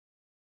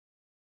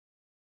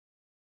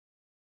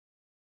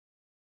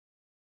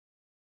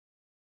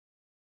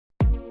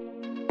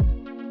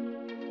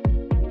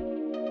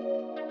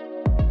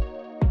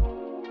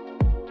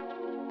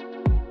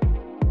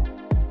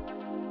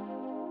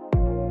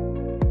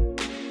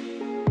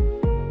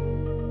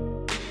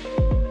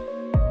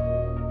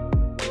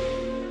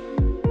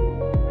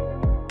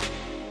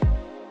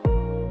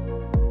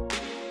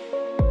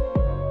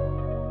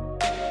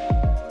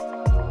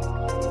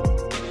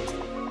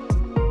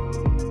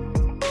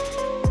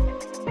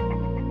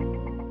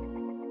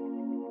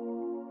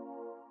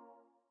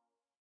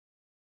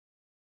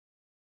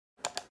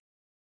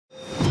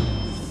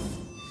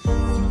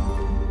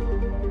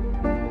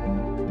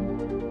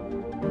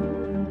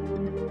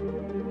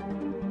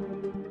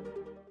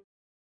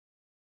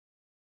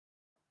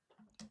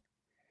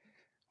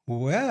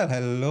Well,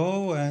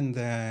 hello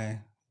and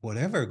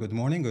whatever. Good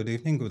morning, good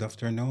evening, good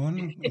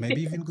afternoon,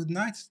 maybe even good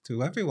night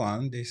to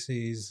everyone. This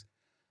is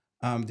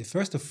the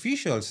first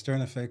official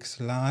Stern FX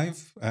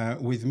Live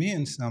with me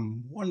and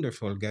some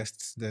wonderful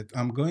guests that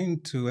I'm going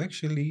to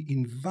actually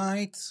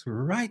invite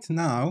right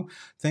now.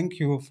 Thank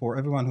you for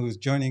everyone who is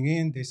joining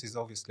in. This is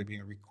obviously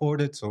being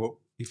recorded. So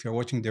if you're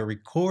watching the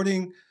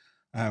recording,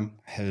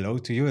 hello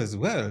to you as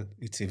well.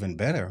 It's even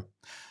better.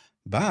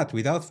 But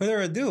without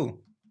further ado,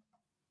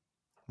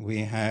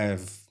 we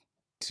have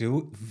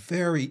two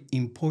very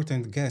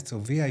important guests or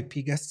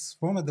VIP guests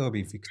from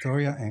Adobe,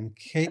 Victoria and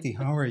Catie.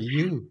 How are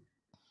you?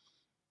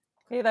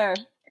 Hey there.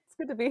 It's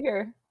good to be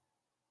here.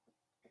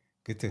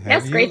 Good to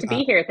have Yes, great you. to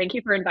be here. Thank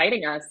you for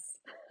inviting us.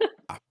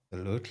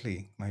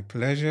 Absolutely. My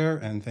pleasure.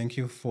 And thank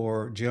you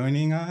for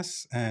joining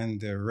us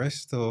and the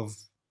rest of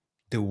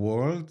the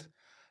world,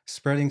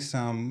 spreading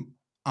some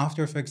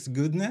After Effects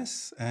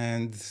goodness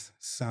and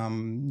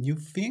some new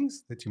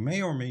things that you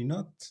may or may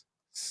not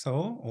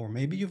saw, or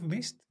maybe you've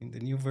missed in the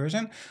new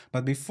version.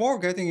 But before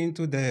getting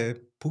into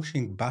the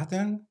pushing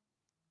button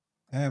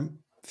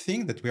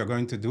thing that we are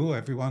going to do,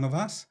 every one of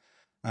us,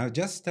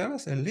 just tell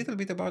us a little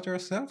bit about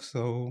yourself.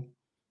 So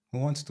who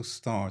wants to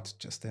start?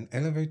 Just an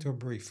elevator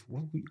brief.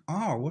 What we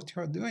are, what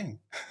you are doing.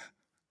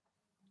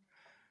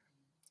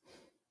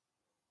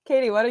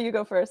 Catie, why don't you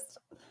go first?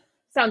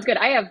 Sounds good.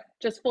 I have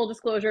just full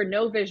disclosure,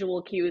 no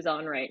visual cues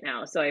on right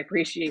now, so I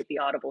appreciate the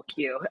audible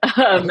cue.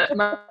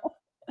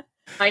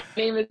 My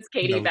name is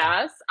Catie Noted.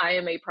 Bass. I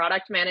am a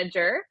product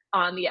manager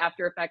on the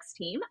After Effects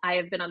team. I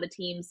have been on the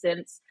team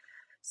since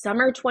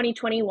summer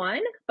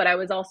 2021, but I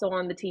was also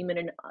on the team in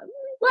a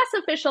less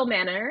official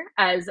manner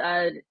as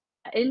an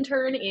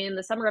intern in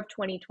the summer of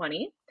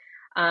 2020.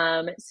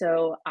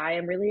 So I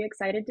am really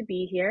excited to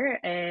be here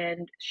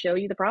and show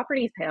you the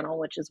properties panel,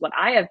 which is what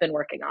I have been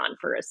working on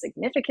for a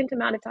significant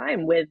amount of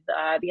time with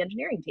the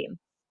engineering team.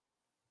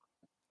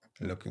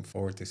 Looking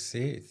forward to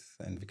see it.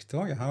 And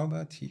Victoria, how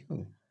about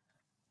you?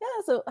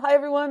 Yeah, so hi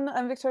everyone.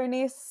 I'm Victoria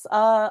Nece.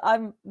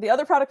 I'm the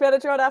other product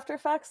manager at After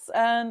Effects,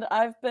 and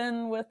I've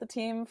been with the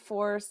team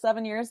for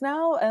 7 years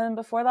now. And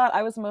before that,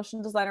 I was a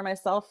motion designer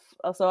myself.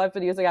 So I've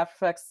been using After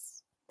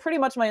Effects pretty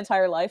much my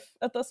entire life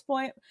at this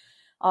point.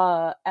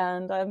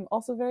 And I'm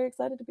also very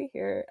excited to be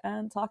here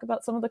and talk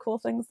about some of the cool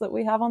things that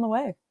we have on the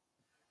way.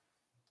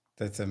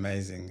 That's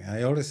amazing.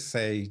 I always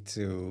say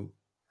to,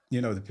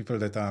 the people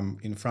that I'm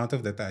in front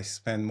of that I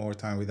spend more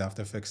time with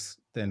After Effects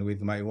than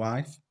with my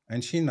wife.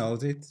 And she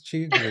knows it.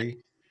 She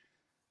agrees.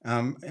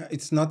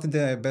 It's not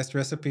the best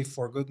recipe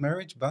for good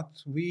marriage,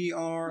 but we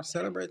are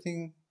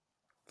celebrating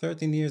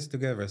 13 years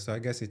together, so I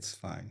guess it's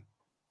fine.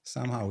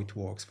 Somehow it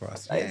works for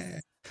us. Yeah.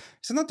 Nice.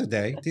 So not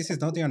today. This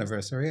is not the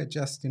anniversary. I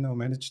just,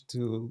 managed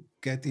to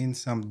get in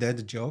some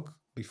dead joke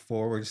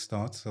before we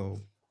start.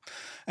 So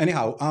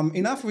anyhow,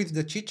 enough with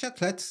the chit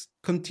chat. Let's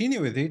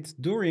continue with it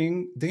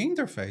during the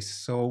interface.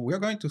 So we're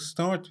going to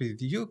start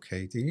with you,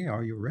 Catie.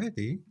 Are you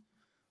ready?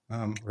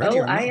 Ready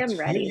Oh, or I not? am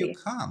Here you ready.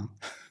 come.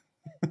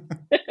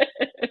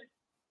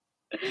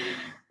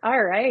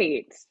 All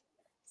right.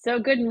 So,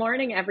 good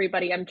morning,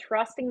 everybody. I'm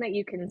trusting that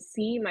you can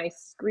see my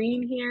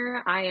screen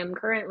here. I am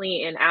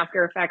currently in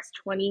After Effects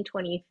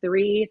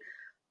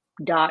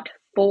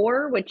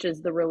 2023.4, which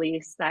is the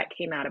release that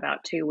came out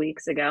about 2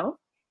 weeks ago.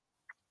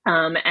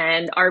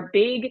 And our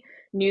big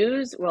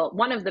news, well,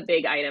 one of the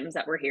big items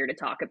that we're here to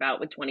talk about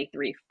with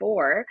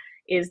 23.4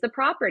 is the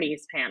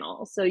properties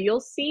panel. So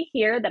you'll see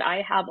here that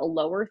I have a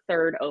lower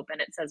third open.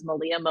 It says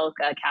Malia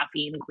Mocha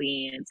Caffeine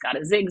Queen. It's got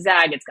a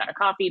zigzag, it's got a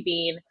coffee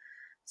bean.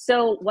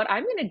 So what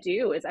I'm going to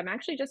do is I'm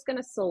actually just going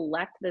to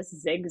select this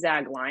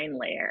zigzag line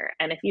layer.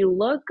 And if you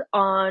look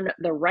on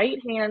the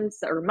right hand,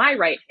 or my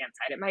right hand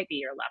side, it might be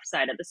your left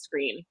side of the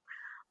screen,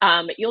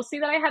 you'll see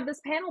that I have this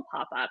panel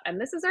pop up,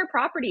 and this is our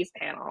properties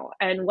panel.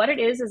 And what it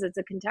is it's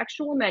a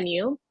contextual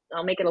menu.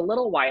 I'll make it a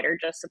little wider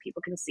just so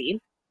people can see.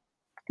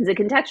 It's a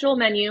contextual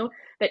menu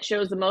that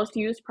shows the most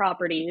used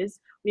properties.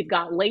 We've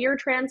got layer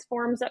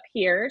transforms up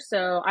here.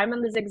 So I'm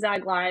on the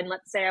zigzag line.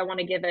 Let's say I want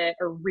to give it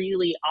a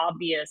really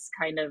obvious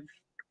kind of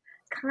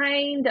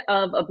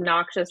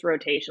obnoxious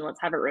rotation.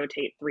 Let's have it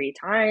rotate 3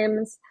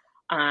 times.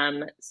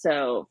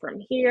 So from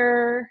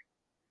here,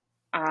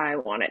 I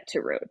want it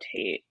to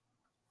rotate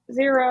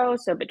 0.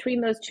 So between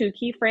those 2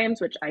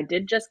 keyframes, which I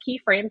did just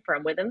keyframe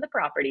from within the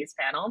properties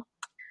panel,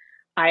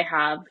 I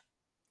have,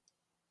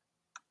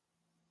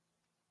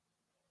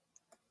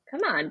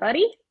 come on,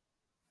 buddy.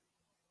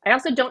 I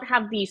also don't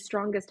have the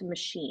strongest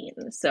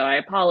machine, so I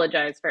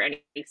apologize for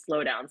any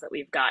slowdowns that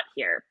we've got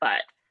here,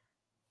 but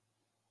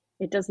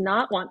it does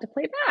not want to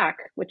play back,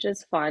 which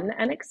is fun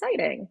and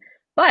exciting.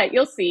 But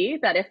you'll see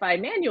that if I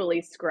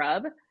manually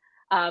scrub,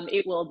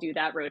 it will do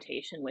that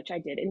rotation, which I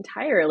did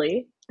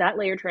entirely, that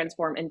layer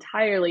transform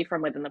entirely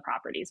from within the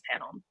properties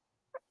panel.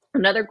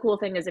 Another cool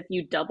thing is if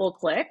you double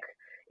click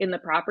in the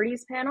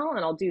properties panel, and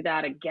I'll do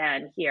that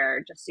again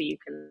here just so you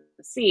can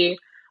see,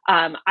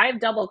 I've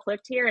double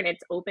clicked here and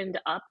it's opened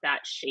up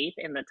that shape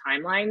in the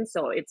timeline.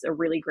 So it's a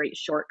really great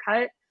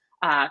shortcut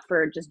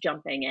for just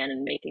jumping in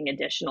and making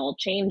additional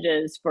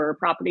changes for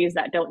properties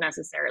that don't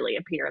necessarily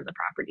appear in the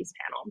properties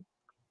panel.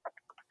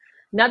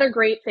 Another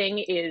great thing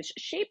is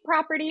shape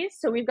properties.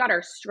 So we've got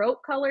our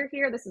stroke color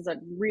here. This is a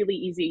really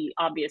easy,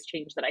 obvious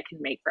change that I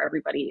can make for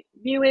everybody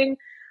viewing.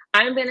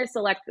 I'm going to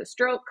select the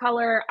stroke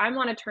color. I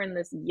want to turn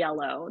this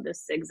yellow,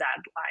 this zigzag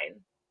line.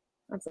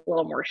 That's a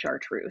little more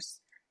chartreuse.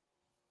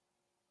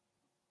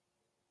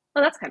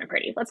 Oh, that's kind of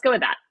pretty. Let's go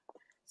with that.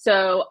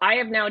 So I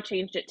have now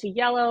changed it to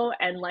yellow,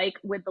 and like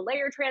with the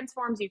layer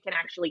transforms, you can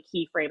actually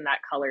keyframe that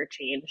color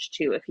change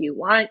too if you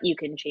want. You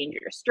can change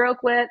your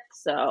stroke width.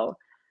 So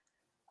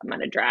I'm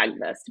going to drag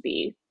this to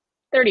be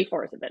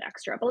 34 is a bit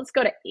extra, but let's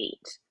go to 8.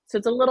 So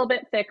it's a little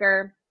bit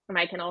thicker, and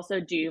I can also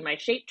do my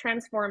shape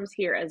transforms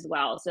here as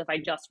well. So if I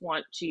just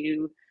want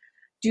to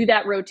do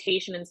that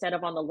rotation instead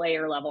of on the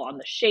layer level, on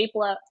the shape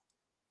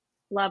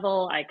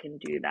level, I can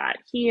do that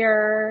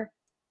here,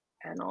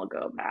 and I'll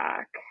go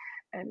back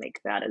and make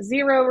that a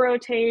 0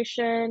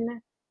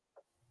 rotation,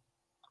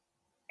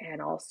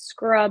 and I'll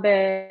scrub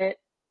it.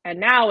 And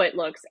now it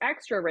looks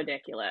extra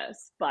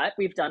ridiculous, but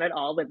we've done it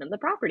all within the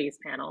properties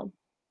panel.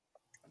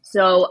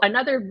 So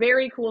another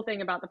very cool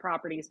thing about the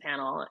properties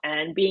panel,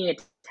 and being a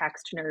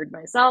text nerd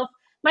myself,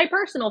 my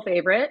personal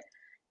favorite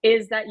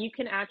is that you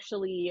can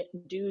actually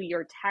do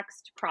your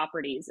text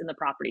properties in the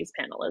properties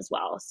panel as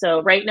well.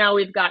 So right now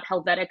we've got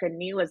Helvetica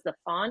New as the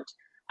font.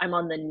 I'm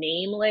on the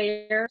name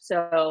layer.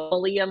 So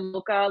William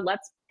Mocha,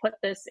 let's put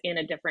this in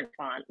a different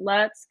font.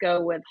 Let's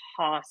go with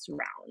Haas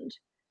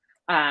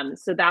Round.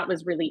 So that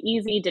was really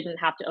easy. Didn't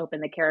have to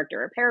open the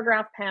character or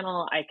paragraph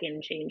panel. I can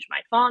change my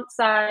font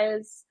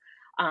size.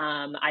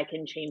 I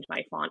can change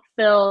my font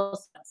fill.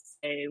 So let's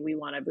say we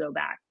want to go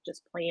back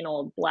just plain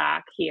old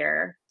black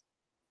here.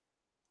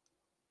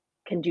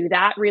 Can do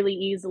that really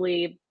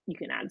easily. You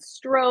can add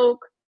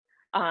stroke.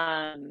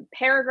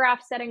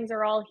 Paragraph settings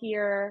are all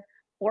here.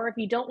 Or if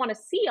you don't want to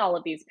see all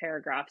of these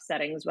paragraph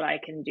settings, what I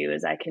can do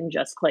is I can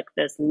just click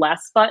this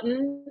less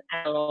button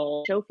and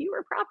it'll show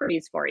fewer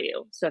properties for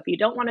you. So if you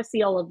don't want to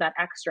see all of that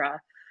extra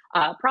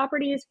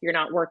properties, if you're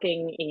not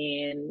working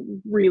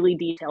in really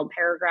detailed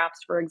paragraphs,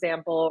 for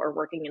example, or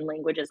working in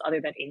languages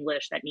other than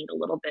English that need a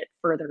little bit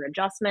further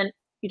adjustment,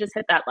 you just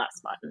hit that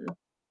less button.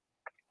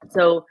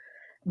 So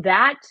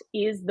that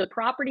is the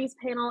properties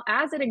panel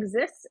as it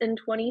exists in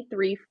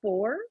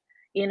 23.4.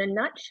 In a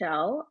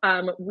nutshell,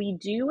 we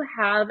do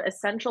have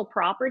essential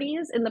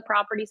properties in the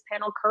properties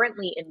panel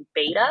currently in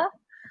beta.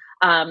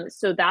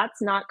 So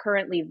that's not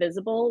currently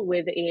visible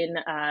within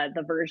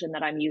the version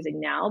that I'm using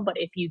now. But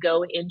if you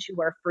go into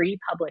our free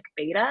public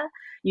beta,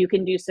 you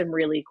can do some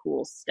really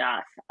cool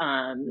stuff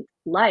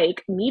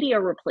like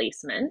media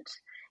replacement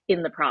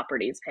in the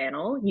properties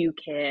panel. You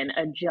can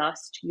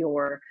adjust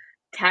your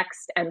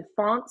text and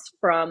fonts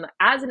from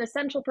as an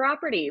essential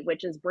property,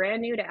 which is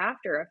brand new to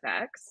After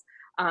Effects.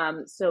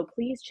 So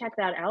please check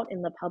that out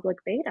in the public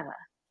beta.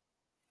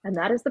 And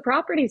that is the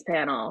properties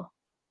panel.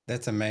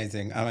 That's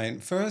amazing. I mean,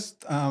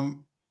 first,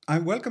 I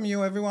welcome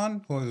you,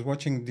 everyone who is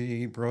watching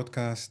the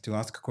broadcast, to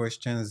ask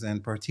questions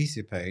and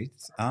participate.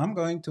 I'm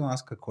going to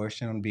ask a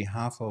question on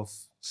behalf of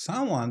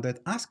someone that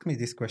asked me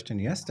this question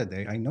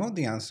yesterday. I know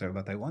the answer,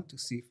 but I want to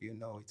see if you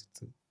know it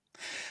too.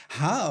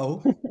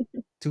 How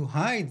to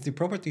hide the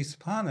properties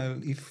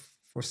panel if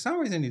for some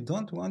reason you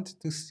don't want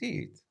to see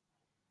it?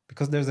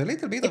 Because there's a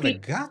little bit of a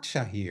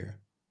gotcha here.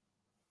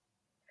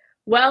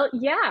 Well,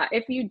 yeah,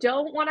 if you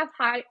don't want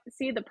to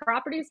see the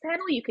properties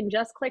panel, you can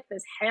just click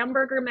this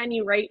hamburger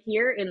menu right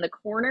here in the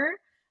corner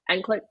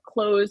and click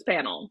close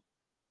panel.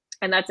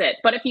 And that's it.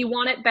 But if you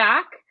want it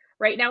back,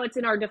 right now it's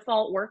in our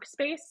default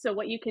workspace. So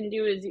what you can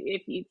do is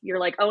if you're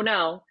like, oh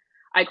no,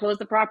 I closed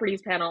the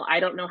properties panel,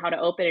 I don't know how to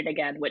open it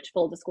again, which,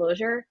 full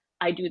disclosure,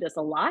 I do this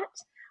a lot.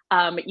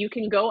 You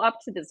can go up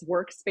to this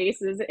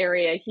workspaces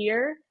area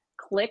here,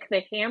 click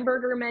the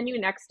hamburger menu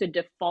next to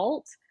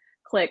default,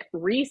 click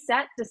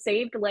reset to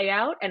saved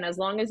layout, and as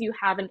long as you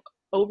haven't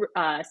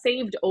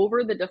saved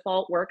over the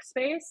default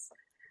workspace,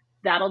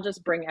 that'll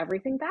just bring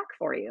everything back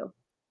for you.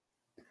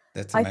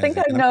 That's amazing. I think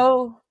I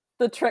know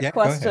the trick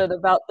question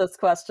about this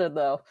question,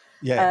 though.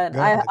 Yeah, and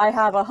I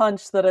have a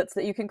hunch that it's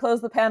that you can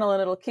close the panel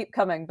and it'll keep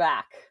coming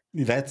back.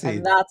 That's it.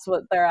 And that's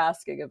what they're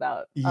asking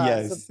about.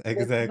 Yes, so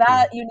exactly.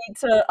 That you need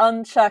to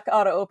uncheck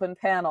auto open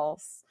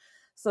panels.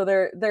 So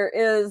there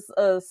is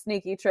a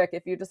sneaky trick.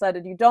 If you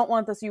decided you don't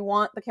want this, you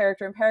want the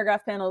character and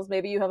paragraph panels,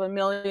 maybe you have a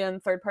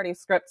million third-party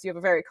scripts, you have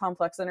a very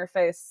complex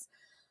interface,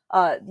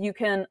 you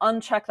can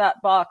uncheck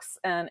that box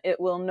and it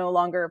will no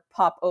longer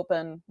pop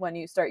open when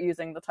you start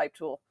using the type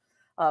tool,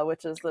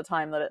 which is the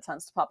time that it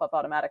tends to pop up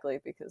automatically,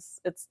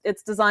 because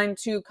it's designed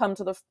to come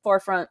to the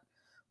forefront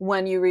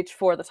when you reach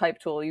for the type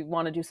tool. You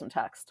want to do some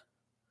text.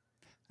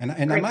 And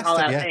I must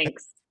say,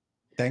 thanks.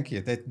 Thank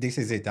you. This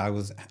is it. I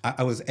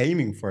was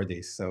aiming for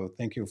this, so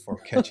thank you for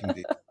catching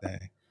this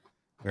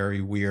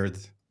very weird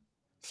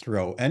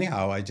throw.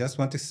 Anyhow, I just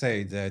want to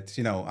say that,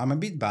 you know, I'm a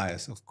bit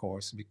biased, of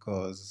course,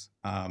 because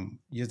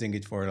using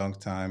it for a long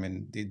time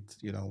and did,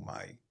 you know,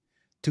 my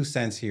 2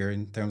 cents here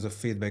in terms of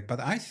feedback. But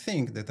I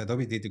think that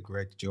Adobe did a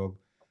great job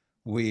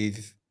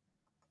with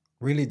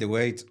really the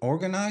way it's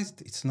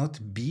organized. It's not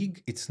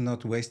big, it's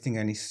not wasting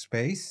any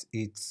space,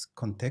 it's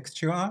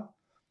contextual,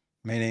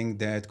 meaning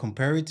that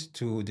compare it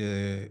to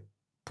the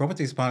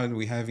properties panel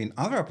we have in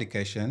other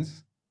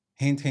applications,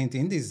 hint, hint,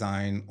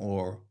 InDesign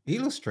or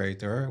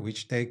Illustrator,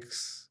 which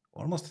takes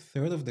almost a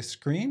third of the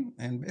screen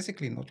and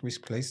basically not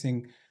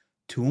replacing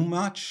too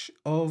much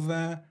of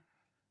like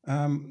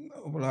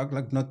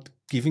not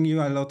giving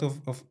you a lot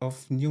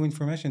of new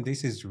information.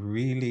 This is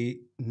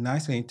really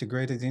nicely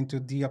integrated into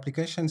the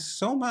application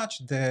so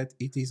much that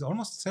it is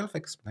almost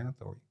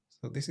self-explanatory.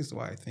 So this is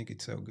why I think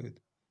it's so good.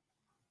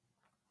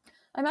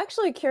 I'm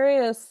actually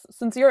curious,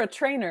 since you're a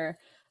trainer,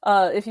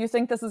 if you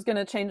think this is going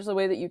to change the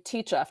way that you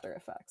teach After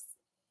Effects.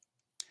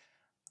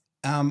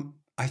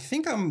 I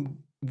think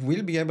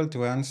will be able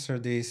to answer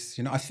this.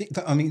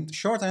 I mean,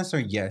 short answer,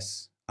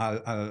 yes.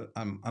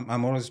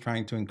 I'm always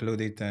trying to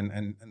include it,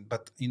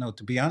 but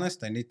to be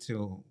honest, I need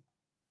to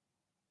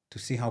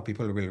see how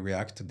people will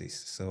react to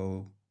this.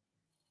 So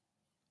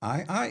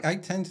I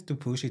tend to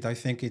push it. I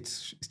think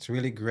it's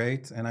really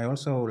great, and I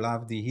also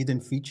love the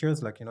hidden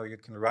features. Like you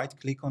can right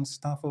click on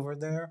stuff over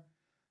there,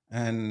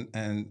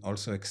 and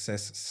also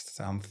access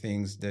some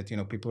things that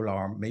people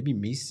are maybe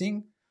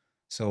missing.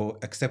 So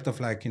except of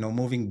like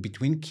moving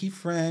between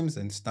keyframes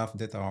and stuff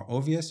that are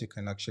obvious, you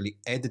can actually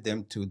add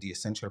them to the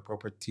essential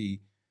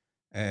property,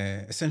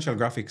 essential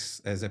graphics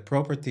as a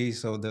property.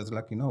 So there's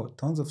like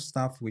tons of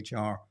stuff which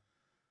are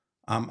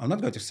I'm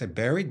not going to say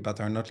buried, but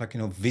are not like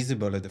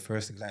visible at the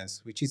first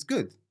glance, which is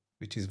good,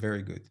 which is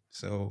very good.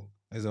 So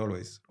as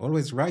always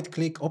right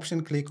click,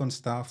 option click on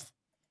stuff.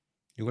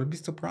 You will be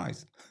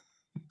surprised.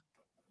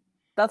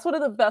 That's one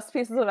of the best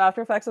pieces of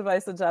After Effects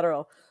advice in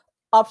general.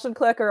 Option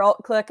click or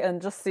alt click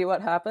and just see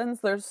what happens.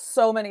 There's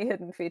so many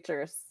hidden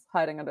features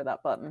hiding under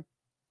that button.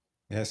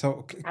 Yeah,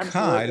 so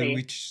Kyle, Absolutely.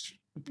 which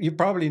you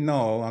probably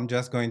know, I'm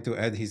just going to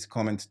add his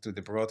comment to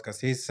the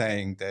broadcast. He's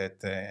saying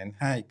that, and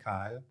hi,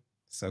 Kyle,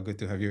 so good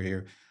to have you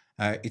here.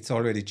 It's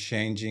already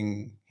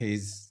changing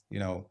his,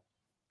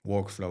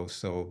 workflow.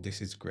 So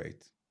this is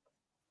great.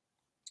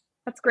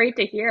 That's great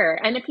to hear.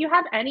 And if you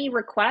have any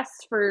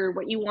requests for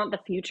what you want the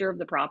future of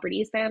the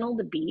properties panel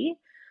to be,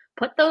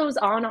 put those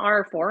on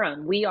our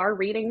forum. We are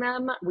reading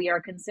them, we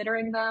are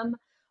considering them.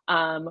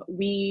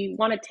 We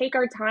want to take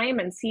our time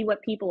and see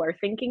what people are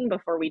thinking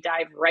before we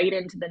dive right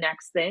into the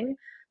next thing.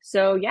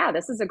 So, yeah,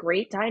 this is a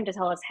great time to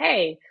tell us,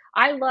 hey,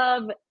 I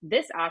love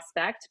this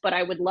aspect, but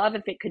I would love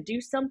if it could do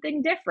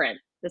something different.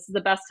 This is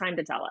the best time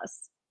to tell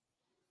us.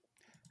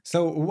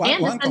 So And one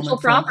essential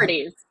comment from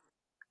properties.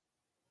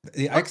 Oh,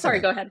 sorry,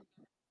 excellent. go ahead.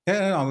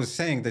 Yeah, no, I was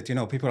saying that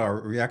people are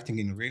reacting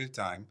in real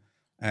time,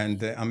 and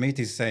Amit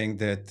is saying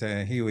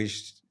that he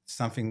wished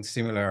something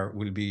similar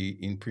will be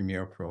in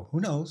Premiere Pro.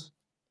 Who knows?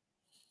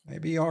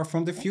 Maybe are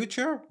from the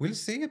future. We'll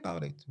see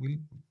about it.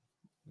 We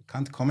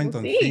can't comment We'll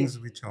on see. things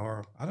which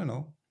are I don't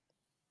know.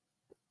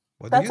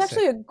 What do That's you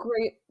say? actually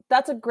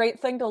a great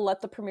thing to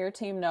let the Premiere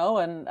team know.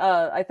 And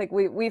I think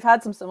we've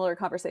had some similar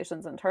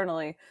conversations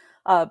internally,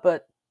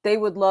 but they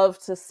would love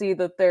to see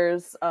that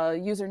there's a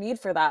user need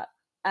for that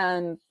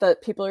and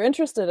that people are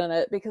interested in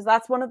it, because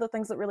that's one of the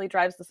things that really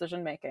drives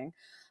decision making.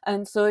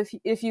 And so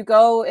if you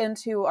go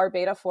into our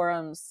beta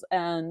forums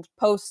and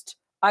post,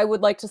 I would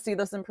like to see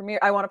this in Premiere,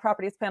 I want a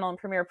properties panel in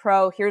Premiere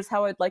Pro, here's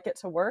how I'd like it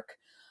to work.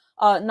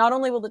 Not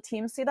only will the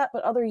team see that,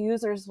 but other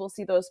users will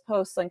see those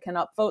posts and can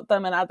upvote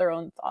them and add their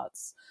own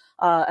thoughts.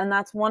 And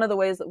that's one of the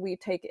ways that we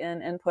take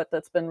in input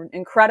that's been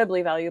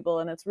incredibly valuable,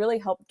 and it's really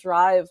helped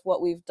drive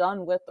what we've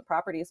done with the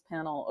properties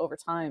panel over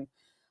time.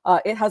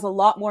 It has a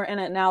lot more in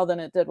it now than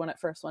it did when it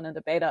first went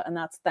into beta, and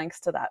that's thanks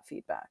to that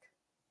feedback.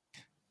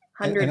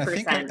 And I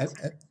think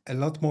 100%. a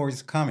lot more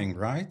is coming,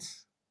 right?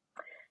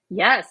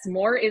 Yes,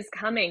 more is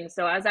coming.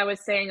 So as I was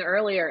saying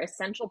earlier,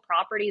 essential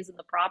properties in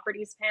the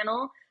properties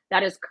panel,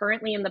 that is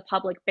currently in the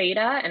public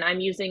beta, and I'm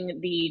using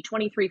the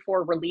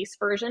 23.4 release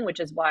version, which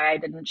is why I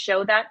didn't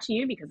show that to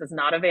you because it's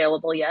not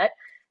available yet.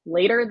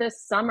 Later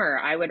this summer,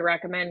 I would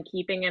recommend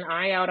keeping an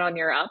eye out on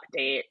your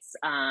updates,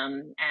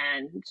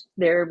 and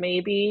there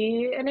may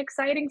be an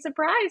exciting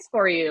surprise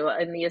for you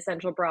in the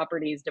essential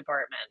properties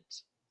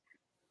department.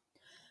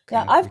 Yeah,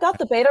 Can't I've wait. got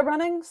the beta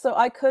running, so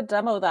I could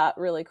demo that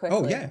really Oh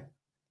quickly. yeah,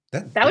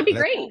 That would be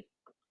great.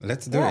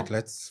 let's do Yeah. it.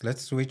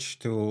 Let's switch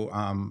to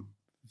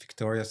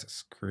Victoria's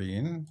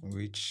screen,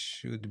 which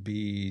should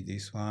be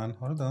this one.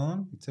 Hold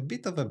on, it's a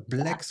bit of a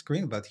black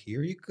screen, but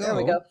here you There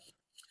we go. go.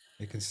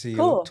 You can see you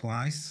Cool.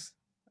 twice.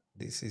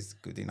 This is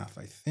good enough,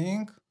 I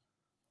think.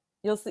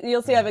 You'll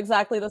see I have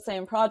exactly the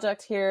same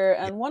project here.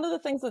 And one of the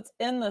things that's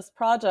in this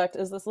project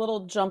is this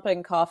little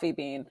jumping coffee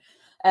bean.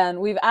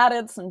 And we've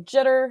added some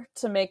jitter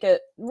to make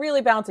it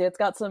really bouncy. It's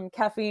got some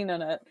caffeine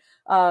in it.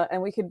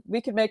 And we could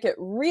make it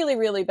really,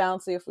 really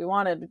bouncy if we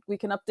wanted. We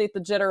can update the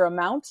jitter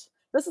amount.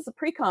 This is a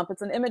pre-comp.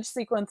 It's an image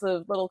sequence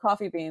of little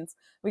coffee beans.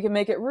 We can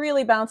make it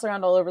really bounce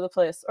around all over the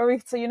place. Or we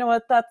could say, you know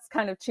what, that's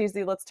kind of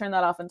cheesy. Let's turn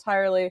that off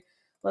entirely.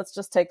 Let's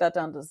just take that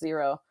down to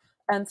 0.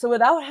 And so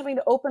without having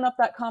to open up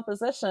that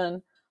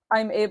composition,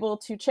 I'm able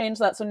to change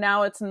that so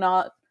now it's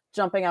not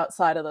jumping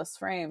outside of this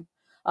frame.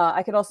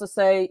 I could also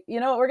say, you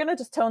know, we're going to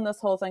just tone this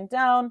whole thing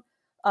down.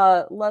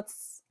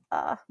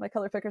 My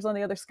color picker's on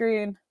the other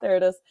screen. There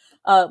it is.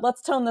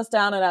 Let's tone this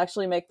down and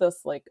actually make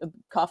this like a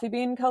coffee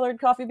bean colored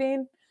coffee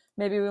bean.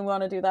 Maybe we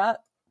want to do that.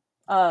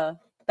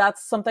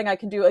 That's something I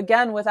can do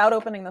again without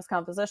opening this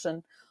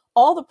composition.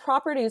 All the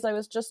properties I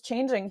was just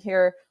changing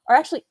here are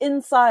actually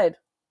inside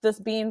this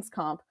beans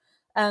comp.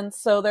 And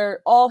so they're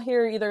all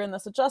here either in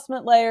this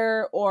adjustment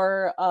layer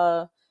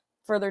or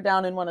further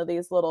down in one of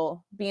these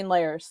little bean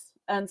layers.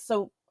 And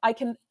so I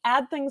can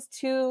add things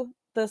to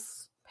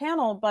this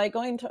panel by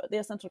going to the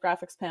Essential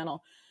Graphics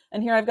panel.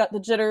 And here I've got the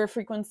jitter,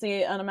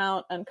 frequency, and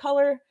amount, and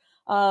color.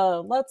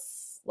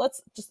 Let's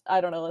just,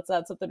 I don't know, let's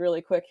add something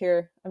really quick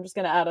here. I'm just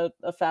going to add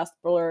a fast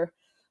blur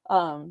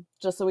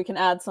just so we can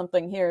add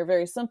something here.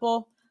 Very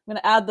simple. I'm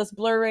going to add this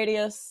blur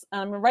radius,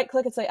 and I'm going to right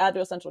click and say add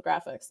to Essential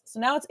Graphics. So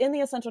now it's in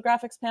the Essential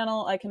Graphics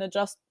panel. I can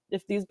adjust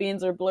if these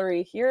beans are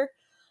blurry here.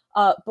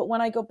 But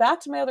when I go back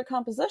to my other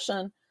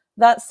composition,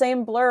 that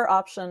same blur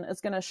option is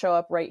going to show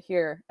up right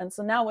here. And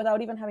so now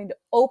without even having to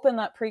open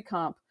that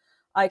pre-comp,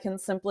 I can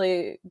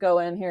simply go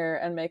in here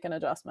and make an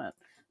adjustment.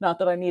 Not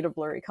that I need a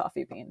blurry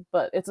coffee bean,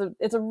 but it's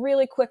a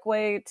really quick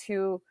way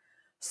to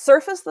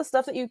surface the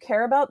stuff that you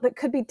care about that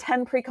could be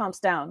 10 pre-comps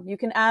down. You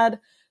can add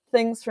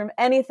things from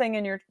anything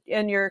in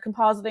your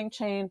compositing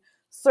chain,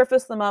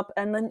 surface them up,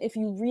 and then if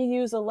you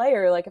reuse a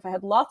layer, like if I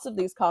had lots of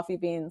these coffee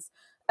beans,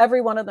 every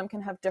one of them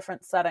can have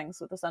different settings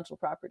with essential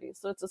properties.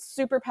 So it's a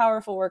super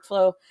powerful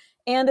workflow,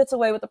 and it's a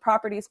way with the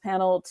properties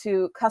panel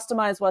to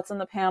customize what's in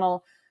the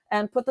panel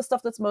and put the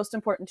stuff that's most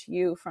important to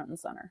you front and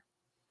center.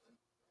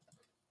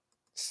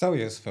 So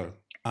useful.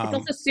 It's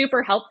also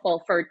super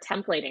helpful for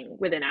templating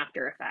within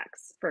After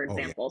Effects, for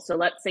example. So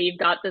let's say you've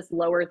got this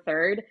lower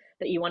third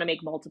that you want to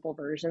make multiple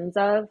versions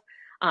of.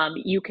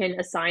 You can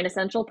assign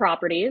essential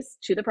properties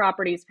to the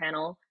properties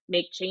panel,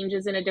 make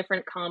changes in a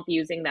different comp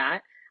using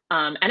that.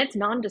 And it's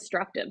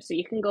non-destructive. So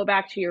you can go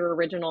back to your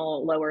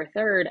original lower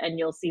third and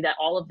you'll see that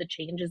all of the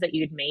changes that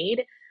you'd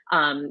made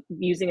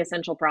using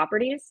essential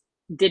properties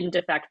didn't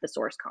affect the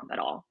source comp at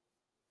all.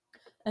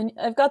 And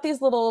I've got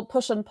these little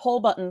push and pull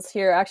buttons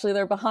here. Actually,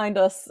 they're behind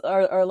us,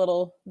 our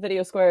little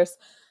video squares.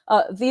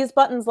 These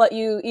buttons let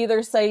you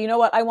either say, you know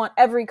what, I want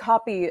every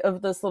copy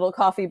of this little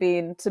coffee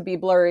bean to be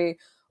blurry,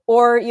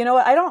 or you know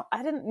what,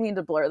 I didn't mean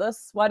to blur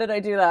this. Why did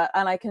I do that?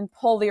 And I can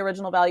pull the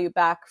original value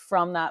back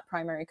from that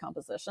primary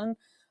composition,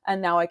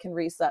 and now I can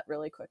reset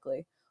really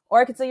quickly.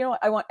 Or I could say, you know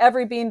what, I want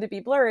every bean to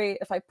be blurry.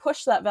 If I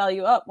push that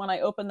value up when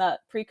I open that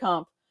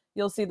pre-comp,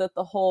 you'll see that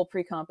the whole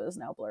pre-comp is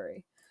now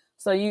blurry.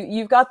 So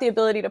you've got the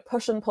ability to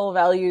push and pull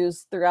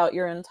values throughout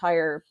your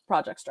entire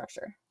project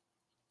structure.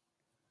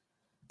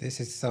 This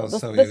is so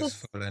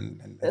useful,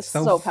 and it's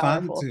so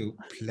fun powerful to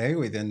play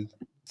with and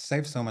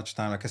save so much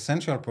time. Like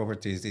essential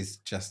properties is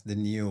just the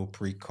new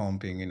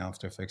pre-comping in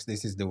After Effects.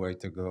 This is the way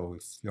to go.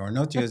 If you're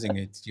not using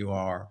it, you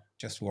are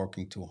just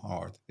working too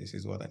hard. This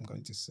is what I'm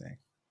going to say.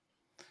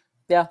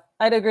 Yeah,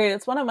 I'd agree.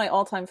 It's one of my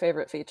all-time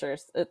favorite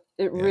features. It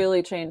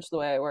really changed the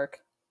way I work.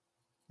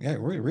 Yeah,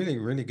 really,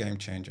 really game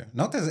changer.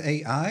 Not as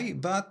AI,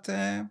 but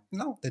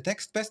no, the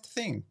next best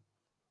thing.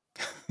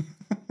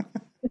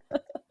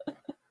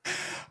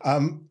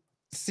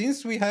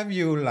 Since we have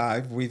you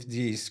live with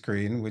the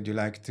screen, would you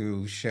like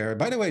to share?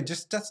 By the way,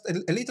 just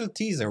a little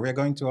teaser. We're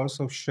going to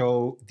also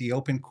show the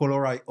Open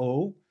Color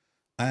I/O,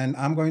 and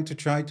I'm going to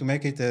try to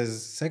make it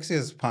as sexy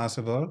as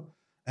possible.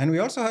 And we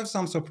also have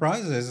some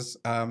surprises,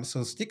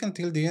 so stick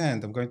until the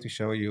end. I'm going to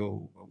show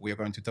you, we're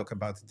going to talk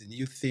about the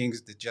new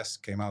things that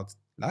just came out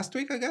last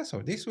week, I guess,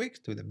 or this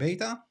week to the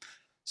beta.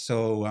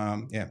 So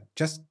yeah,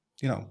 just,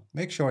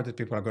 make sure that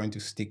people are going to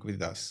stick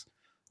with us.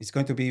 It's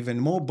going to be even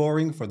more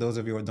boring for those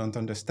of you who don't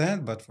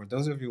understand, but for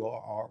those of you who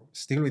are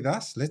still with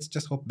us, let's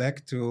just hop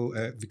back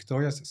to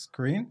Victoria's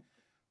screen,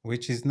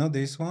 which is not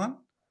this one.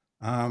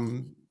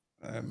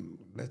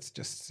 Let's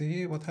just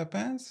see what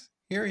happens.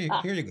 Here you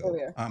go.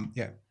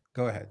 Yeah,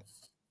 go ahead.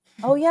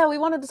 Oh yeah, we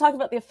wanted to talk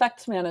about the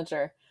Effects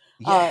Manager.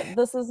 Yeah.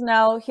 This is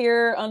now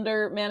here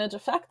under Manage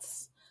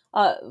Effects.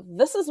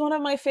 This is one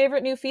of my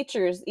favorite new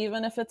features,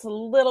 even if it's a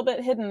little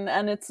bit hidden,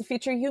 and it's a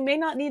feature you may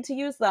not need to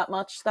use that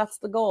much. That's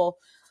the goal.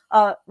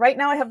 Right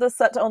now I have this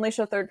set to only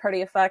show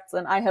third-party effects,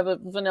 and I have a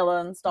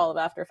vanilla install of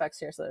After Effects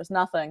here, so there's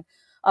nothing.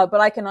 But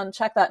I can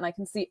uncheck that, and I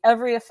can see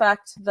every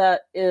effect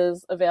that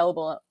is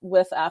available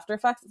with After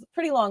Effects. It's a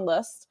pretty long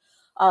list.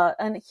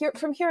 And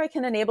from here, I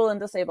can enable and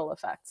disable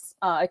effects.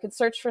 I could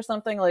search for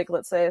something like,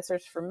 let's say I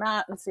search for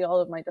matte and see all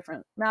of my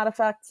different matte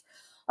effects.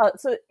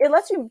 So it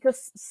lets you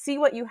just see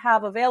what you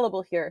have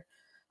available here.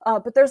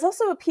 But there's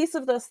also a piece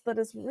of this that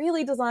is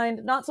really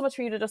designed not so much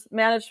for you to just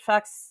manage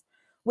effects,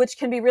 which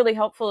can be really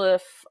helpful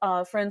if,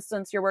 for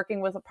instance, you're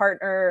working with a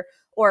partner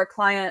or a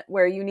client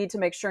where you need to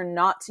make sure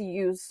not to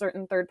use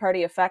certain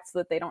third-party effects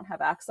that they don't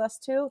have access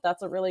to.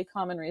 That's a really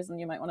common reason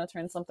you might want to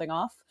turn something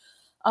off.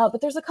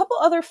 But there's a couple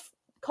other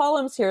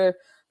columns here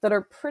that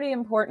are pretty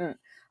important.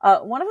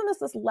 One of them is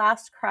this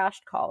last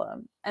crashed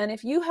column. And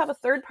if you have a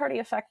third-party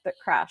effect that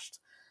crashed,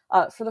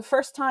 for the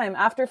first time,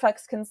 After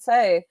Effects can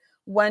say,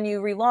 when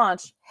you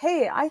relaunch,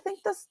 hey, I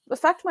think this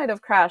effect might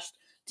have crashed.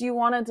 Do you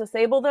want to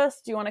disable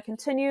this? Do you want to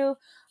continue?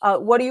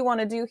 What do you want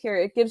to do here?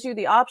 It gives you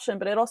the option,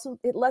 but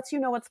it lets you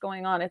know what's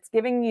going on. It's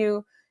giving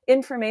you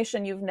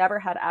information you've never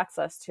had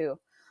access to.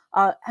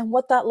 And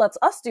what that lets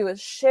us do is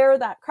share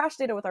that crash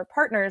data with our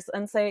partners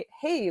and say,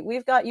 hey,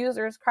 we've got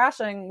users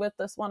crashing with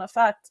this one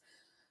effect.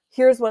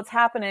 Here's what's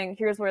happening.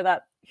 Here's where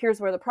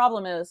the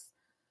problem is.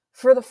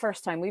 For the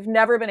first time, we've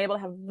never been able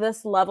to have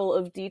this level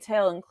of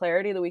detail and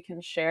clarity that we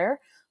can share.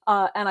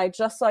 And I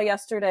just saw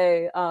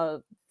yesterday,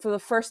 for the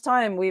first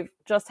time, we've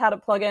just had a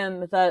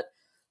plugin that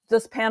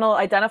this panel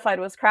identified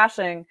was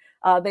crashing.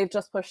 They've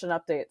just pushed an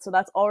update. So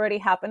that's already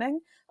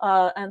happening.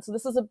 And so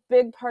this is a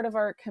big part of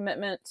our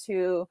commitment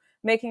to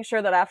making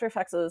sure that After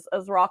Effects is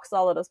as rock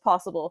solid as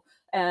possible,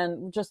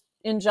 and just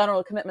in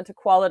general commitment to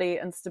quality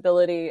and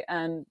stability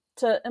and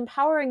to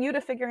empowering you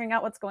to figuring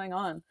out what's going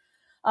on.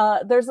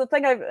 There's a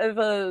thing I've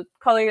a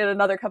colleague at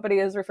another company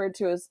has referred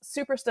to as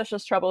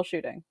superstitious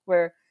troubleshooting,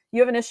 where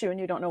you have an issue and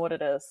you don't know what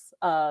it is.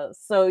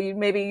 So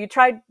you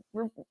tried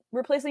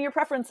replacing your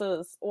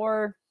preferences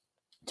or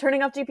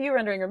turning off GPU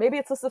rendering, or maybe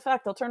it's this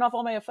effect. I'll turn off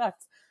all my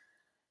effects.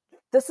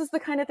 This is the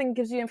kind of thing that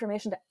gives you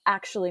information to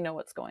actually know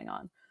what's going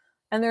on.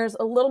 And there's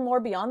a little more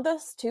beyond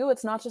this too.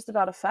 It's not just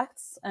about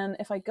effects. And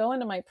if I go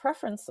into my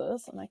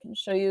preferences, and I can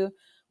show you,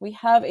 we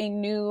have a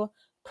new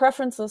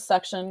preferences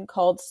section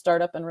called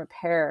Startup and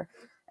Repair.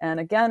 And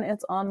again,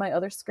 it's on my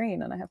other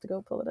screen, and I have to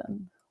go pull it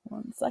in.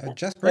 1 second.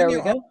 Just bring There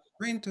your we go.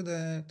 screen to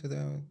the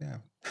yeah.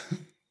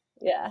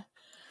 Yeah.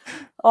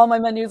 All my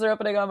menus are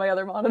opening on my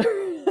other monitor.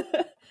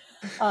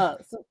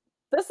 So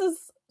this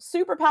is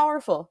super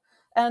powerful.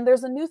 And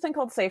there's a new thing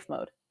called safe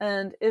mode.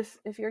 And if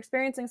you're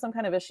experiencing some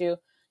kind of issue,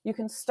 you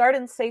can start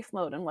in safe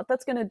mode. And what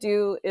that's going to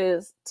do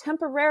is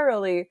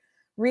temporarily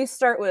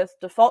restart with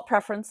default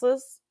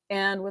preferences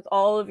and with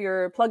all of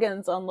your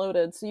plugins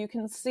unloaded. So you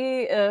can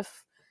see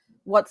if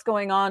what's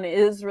going on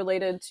is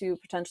related to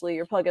potentially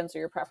your plugins or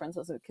your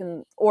preferences.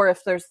 Or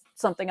if there's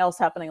something else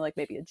happening, like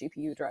maybe a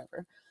GPU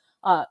driver.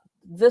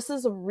 This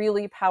is a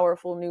really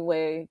powerful new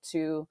way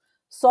to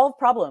solve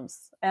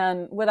problems,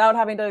 and without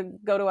having to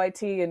go to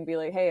IT and be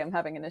like, hey, I'm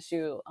having an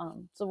issue.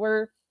 So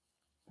we're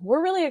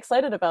really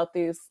excited about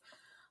these.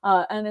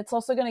 And it's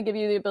also going to give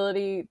you the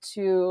ability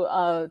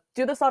to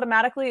do this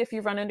automatically if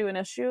you run into an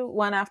issue.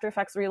 When After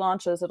Effects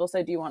relaunches, it'll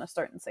say, do you want to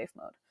start in safe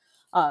mode?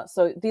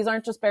 So these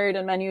aren't just buried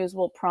in menus.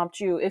 We'll prompt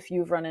you if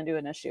you've run into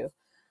an issue.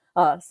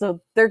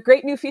 So they're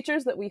great new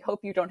features that we hope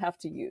you don't have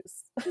to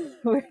use,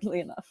 weirdly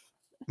enough.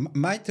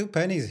 My 2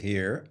 pennies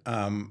here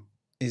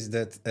is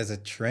that as a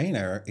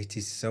trainer, it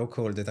is so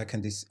cool that I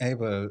can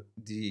disable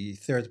the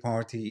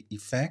third-party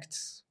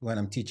effects when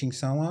I'm teaching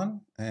someone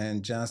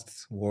and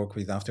just work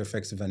with After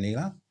Effects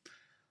Vanilla,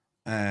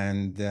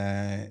 and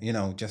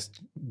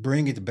just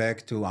bring it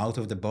back to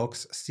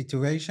out-of-the-box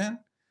situation.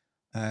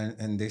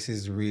 And this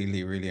is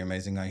really, really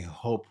amazing. I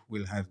hope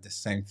we'll have the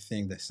same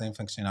thing, the same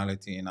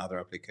functionality in other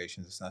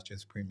applications such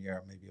as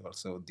Premiere, maybe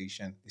also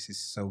Audition. This is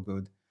so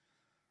good.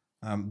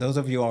 Those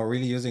of you who are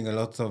really using a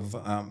lot of,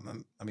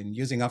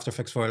 using After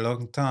Effects for a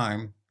long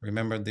time,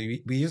 remember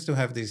we used to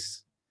have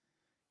this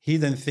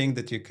hidden thing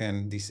that you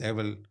can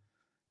disable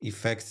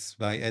effects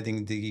by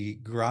adding the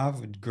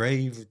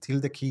grave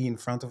tilde key in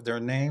front of their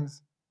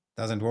names.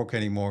 Doesn't work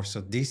anymore.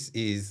 So this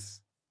is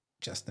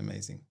just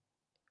amazing.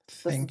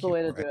 This is the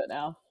way to do it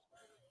now.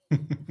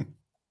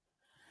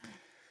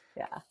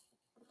 Yeah.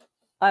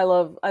 I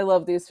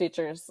love these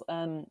features,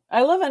 and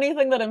I love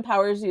anything that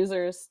empowers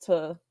users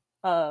to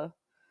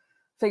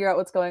figure out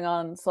what's going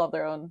on, solve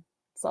their own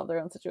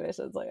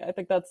situations. Like I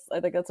think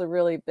that's a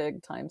really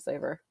big time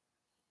saver.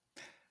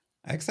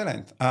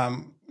 Excellent.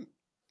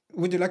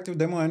 Would you like to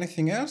demo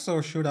anything else,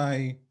 or should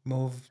I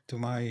move to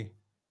my?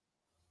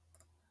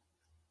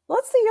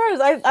 Let's see yours.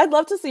 I'd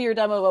love to see your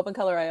demo of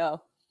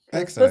OpenColor.io.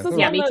 Excellent. This is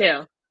me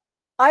too.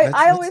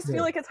 I always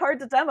feel like it's hard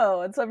to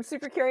demo, and so I'm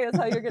super curious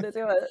how you're going to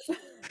do it.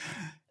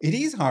 It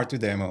is hard to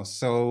demo.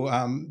 So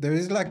there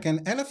is like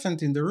an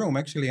elephant in the room,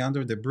 actually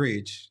under the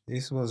bridge.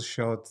 This was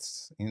shot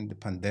in the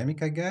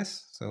pandemic, I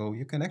guess. So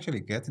you can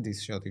actually get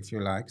this shot if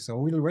you like. So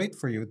we'll wait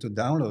for you to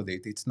download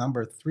it. It's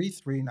number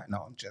 339.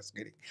 No, I'm just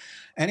kidding.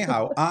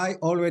 Anyhow, I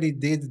already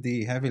did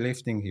the heavy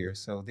lifting here.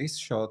 So this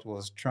shot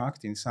was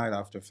tracked inside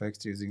After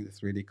Effects using the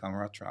 3D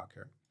camera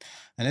tracker.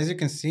 And as you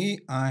can see,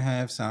 I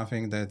have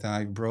something that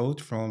I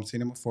brought from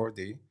Cinema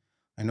 4D.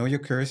 I know you're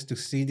curious to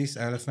see this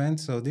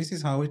elephant. So this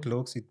is how it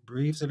looks. It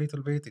breathes a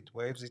little bit. It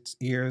waves its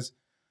ears.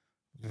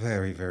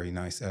 Very, very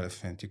nice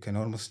elephant. You can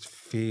almost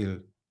feel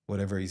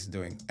whatever he's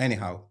doing.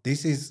 Anyhow,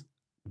 this is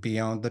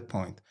beyond the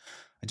point.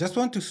 I just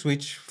want to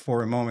switch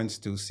for a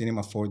moment to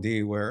Cinema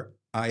 4D, where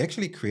I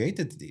actually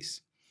created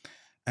this.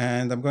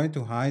 And I'm going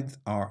to hide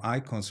our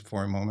icons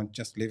for a moment,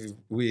 just live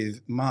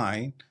with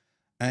mine.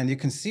 And you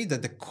can see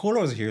that the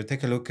colors here,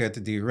 take a look at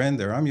the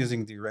render. I'm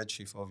using the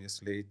Redshift,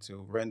 obviously, to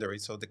render it.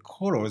 So the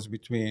colors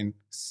between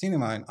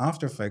Cinema and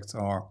After Effects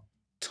are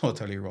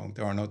totally wrong.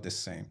 They are not the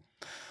same.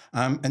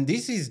 And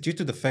this is due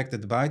to the fact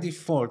that by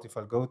default, if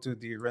I go to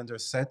the render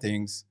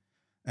settings,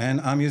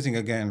 And I'm using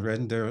again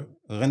renderer,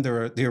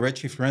 the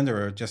Redshift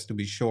renderer, just to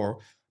be sure.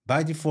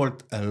 By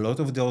default, a lot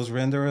of those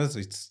renderers,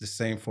 it's the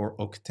same for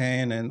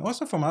Octane and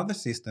also from other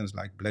systems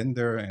like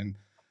Blender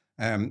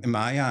and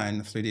Maya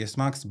and 3ds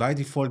Max. By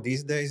default,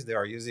 these days, they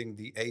are using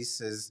the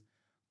ACES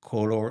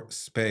color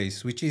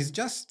space, which is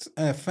just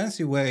a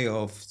fancy way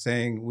of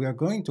saying we are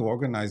going to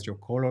organize your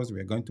colors. We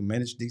are going to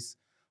manage this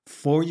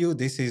for you.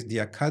 This is the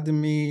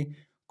Academy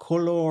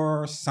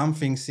color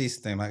something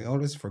system. I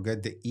always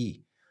forget the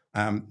E.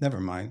 Never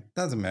mind,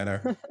 doesn't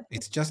matter.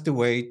 It's just a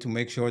way to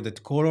make sure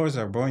that colors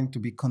are going to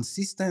be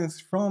consistent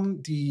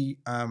from the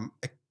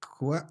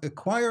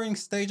acquiring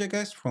stage, I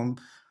guess, from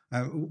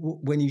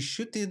when you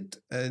shoot it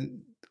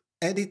and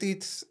edit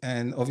it,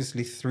 and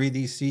obviously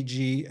 3D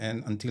CG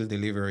and until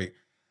delivery.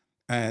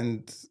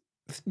 And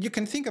you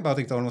can think about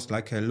it almost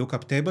like a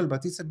lookup table,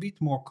 but it's a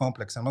bit more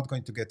complex. I'm not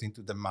going to get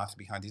into the math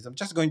behind it. I'm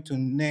just going to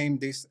name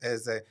this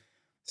as a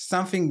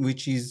something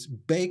which is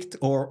baked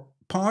or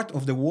part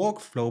of the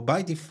workflow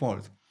by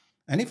default.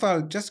 And if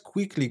I'll just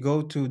quickly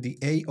go to the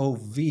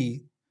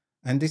AOV,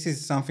 and this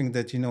is something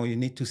that you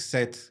need to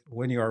set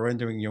when you are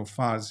rendering your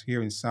files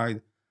here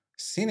inside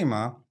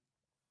Cinema,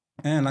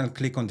 and I'll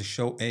click on the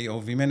Show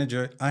AOV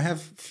Manager. I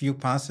have few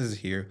passes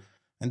here,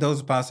 and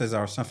those passes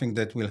are something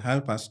that will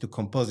help us to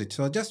compose it.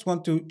 So I just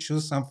want to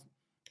choose some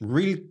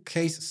real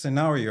case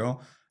scenario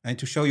and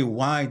to show you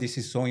why this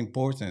is so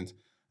important.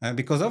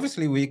 Because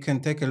obviously we can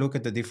take a look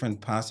at the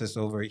different passes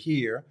over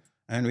here,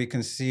 and we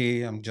can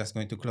see, I'm just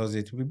going to close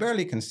it. We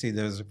barely can see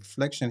there's a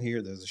reflection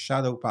here, there's a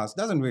shadow pass,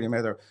 doesn't really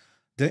matter.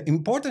 The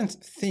important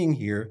thing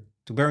here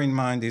to bear in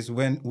mind is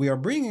when we are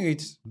bringing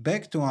it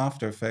back to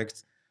After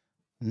Effects,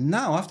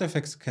 now After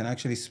Effects can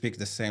actually speak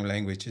the same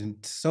language. And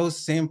it's so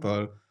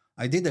simple.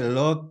 I did a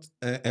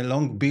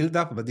long build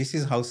up, but this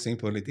is how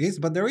simple it is.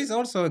 But there is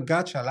also a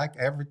gotcha like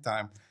every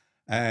time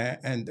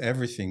and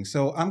everything.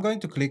 So I'm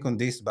going to click on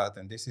this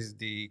button. This is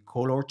the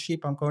color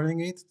chip, I'm calling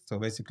it. So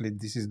basically,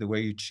 this is the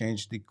way you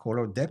change the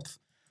color depth.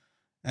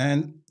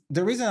 And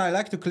the reason I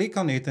like to click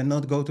on it and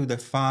not go to the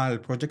file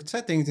project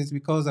settings is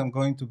because I'm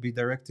going to be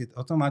directed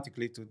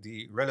automatically to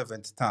the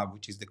relevant tab,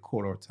 which is the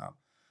color tab.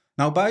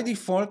 Now, by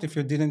default, if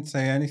you didn't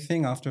say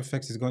anything, After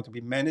Effects is going to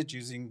be managed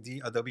using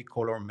the Adobe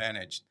Color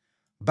Managed.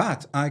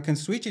 But I can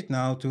switch it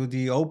now to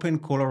the Open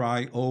Color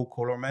IO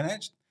Color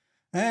Managed,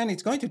 and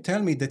it's going to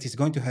tell me that it's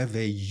going to have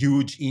a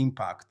huge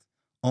impact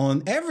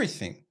on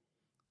everything.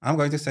 I'm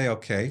going to say,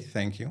 okay,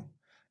 thank you.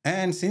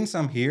 And since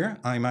I'm here,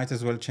 I might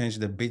as well change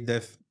the bit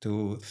depth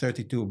to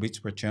 32 bits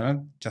per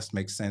channel. Just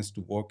makes sense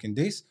to work in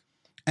this.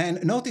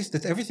 And notice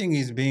that everything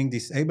is being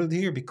disabled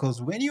here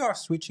because when you are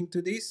switching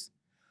to this,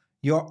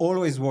 you're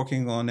always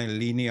working on a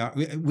linear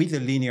with a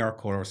linear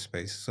color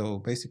space. So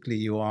basically,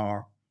 you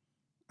are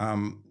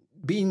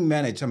being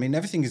managed. I mean,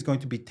 everything is going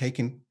to be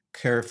taken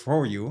care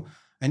for you.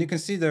 And you can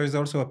see there is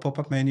also a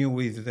pop-up menu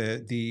with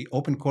the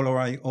Open Color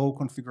IO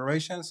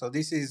configuration. So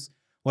this is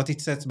what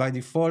it sets by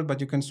default, but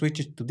you can switch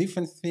it to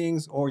different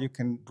things, or you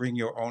can bring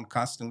your own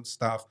custom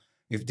stuff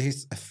if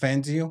this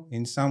offends you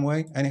in some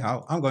way.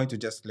 Anyhow, I'm going to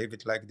just leave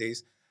it like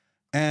this.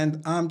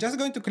 And I'm just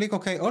going to click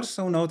OK.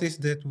 Also notice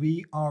that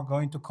we are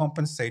going to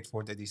compensate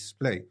for the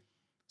display.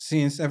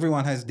 Since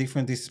everyone has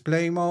different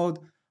display mode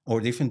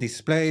or different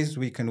displays,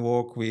 we can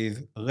work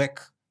with rec,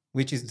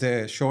 which is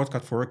the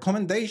shortcut for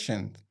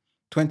recommendation,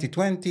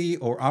 2020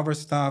 or other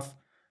stuff.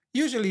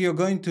 Usually you're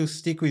going to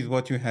stick with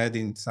what you had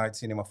inside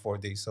Cinema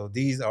 4D. So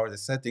these are the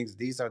settings.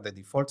 These are the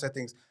default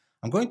settings.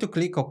 I'm going to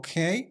click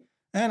OK.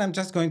 And I'm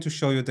just going to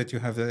show you that you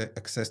have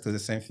access to the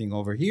same thing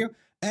over here.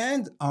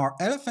 And our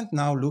elephant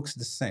now looks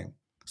the same.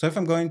 So if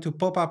I'm going to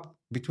pop up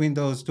between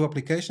those two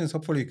applications,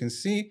 hopefully you can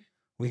see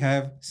we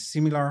have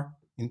similar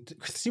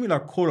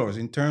colors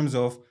in terms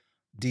of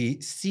the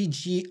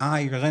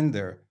CGI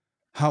render.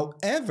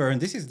 However,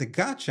 and this is the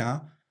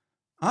gotcha,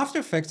 After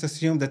Effects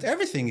assume that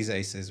everything is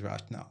ACES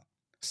right now.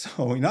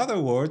 So in other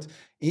words,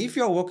 if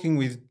you're working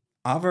with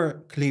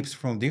other clips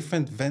from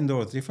different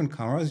vendors, different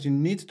cameras, you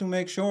need to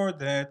make sure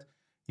that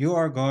you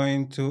are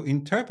going to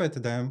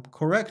interpret them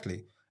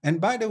correctly.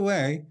 And by the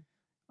way,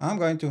 I'm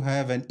going to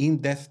have an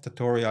in-depth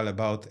tutorial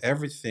about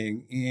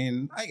everything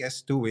in, I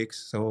guess, 2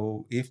 weeks.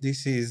 So if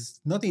this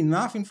is not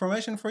enough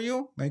information for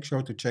you, make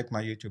sure to check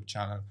my YouTube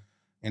channel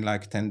in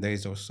like 10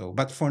 days or so.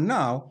 But for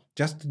now,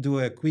 just to do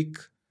a quick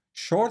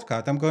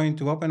shortcut, I'm going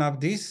to open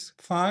up this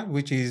file,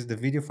 which is the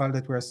video file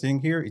that we're seeing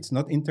here. It's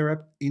not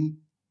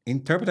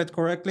interpreted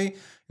correctly.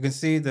 You can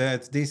see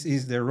that this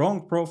is the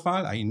wrong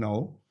profile, I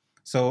know.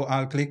 So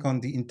I'll click on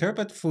the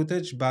Interpret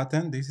Footage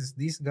button. This is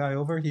this guy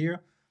over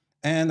here.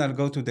 And I'll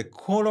go to the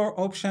color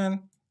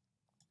option.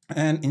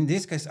 And in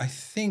this case, I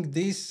think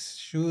this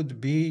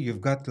should be,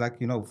 you've got like,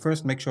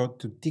 first make sure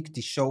to tick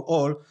the show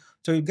all.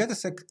 So you get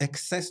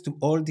access to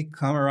all the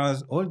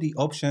cameras, all the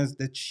options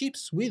that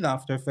ships with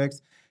After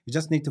Effects. You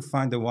just need to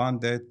find the one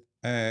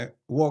that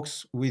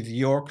works with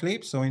your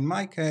clip. So in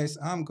my case,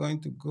 I'm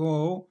going to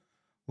go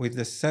with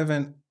the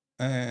 7,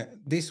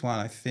 this one,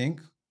 I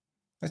think.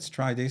 Let's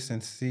try this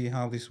and see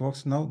how this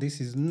works. No, this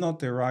is not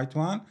the right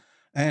one.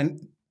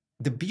 And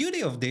the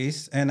beauty of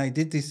this, and I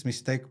did this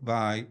mistake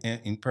by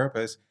in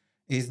purpose,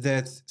 is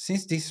that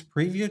since this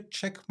preview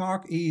check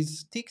mark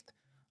is ticked,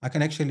 I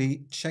can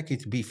actually check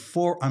it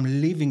before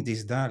I'm leaving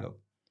this dialog.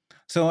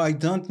 So I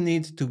don't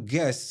need to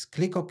guess,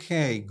 click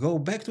OK, go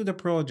back to the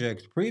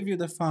project, preview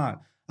the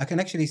file. I can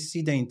actually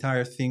see the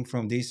entire thing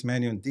from this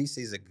menu, and this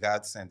is a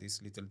godsend,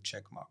 this little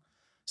check mark.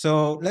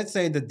 So let's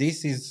say that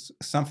this is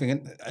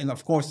something, and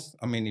of course,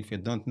 I mean, if you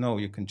don't know,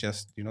 you can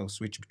just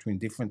switch between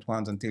different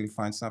ones until you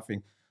find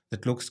something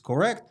that looks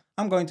correct.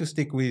 I'm going to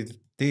stick with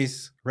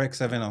this Rec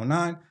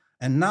 709,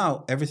 and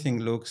now everything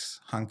looks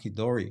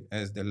hunky-dory,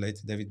 as the late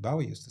David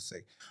Bowie used to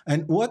say.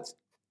 And what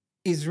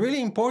is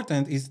really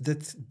important is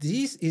that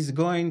this is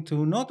going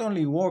to not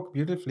only work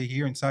beautifully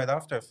here inside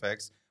After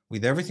Effects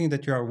with everything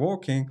that you are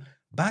working,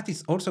 but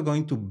it's also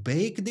going to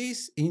bake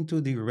this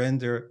into the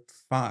render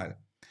file.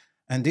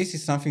 And this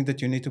is something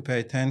that you need to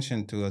pay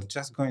attention to. I'm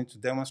just going to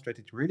demonstrate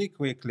it really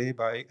quickly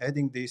by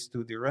adding this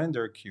to the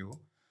render queue.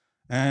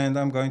 And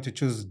I'm going to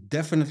choose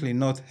definitely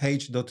not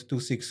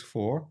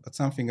H.264, but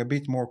something a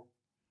bit more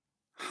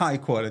high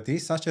quality,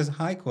 such as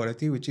high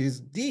quality, which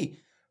is the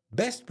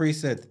best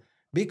preset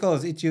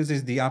because it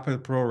uses the Apple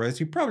ProRes.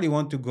 You probably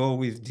want to go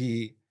with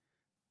the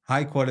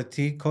high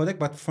quality codec,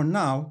 but for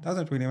now,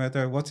 doesn't really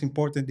matter. What's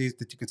important is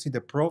that you can see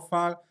the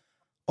profile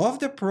of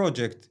the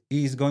project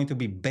is going to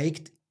be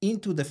baked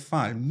into the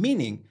file,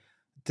 meaning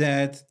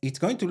that it's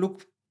going to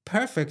look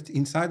perfect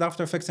inside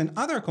After Effects and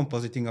other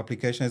compositing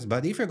applications.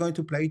 But if you're going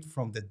to play it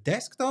from the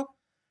desktop,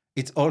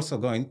 it's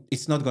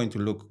not going to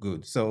look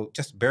good. So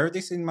just bear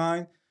this in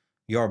mind.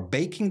 You're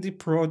baking the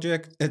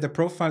project, the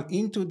profile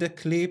into the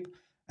clip.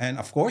 And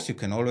of course, you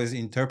can always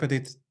interpret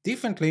it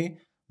differently,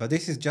 but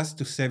this is just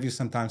to save you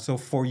some time. So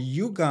for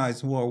you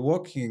guys who are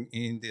working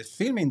in the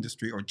film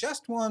industry or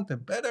just want a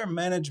better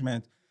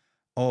management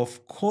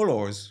of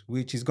colors,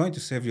 which is going to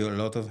save you a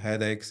lot of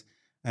headaches,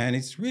 and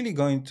it's really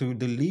going to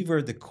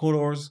deliver the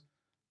colors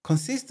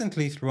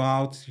consistently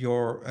throughout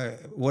your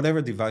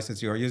whatever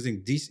devices you are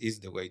using, this is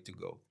the way to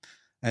go.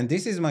 And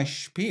this is my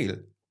spiel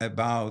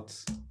about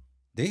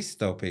this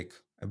topic.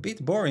 A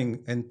bit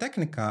boring and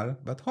technical,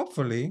 but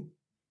hopefully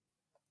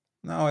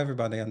now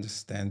everybody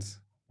understands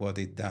what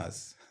it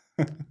does.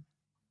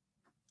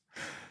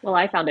 Well,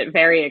 I found it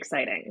very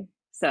exciting.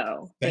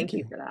 So Thank thank you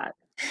you. for that.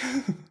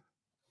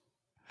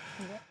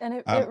 And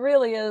it Um,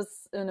 really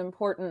is an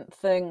important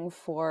thing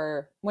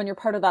for when you're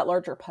part of that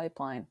larger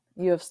pipeline.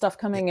 You have stuff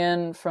coming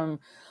in from a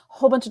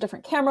whole bunch of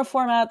different camera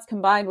formats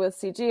combined with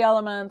CG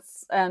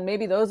elements, and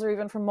maybe those are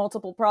even from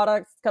multiple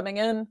products coming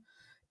in.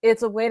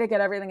 It's a way to get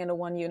everything into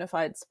one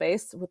unified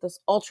space with this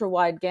ultra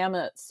wide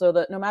gamut so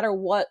that no matter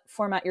what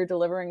format you're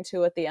delivering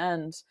to at the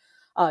end,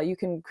 you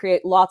can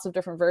create lots of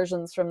different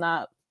versions from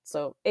that.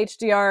 So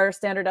HDR,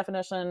 standard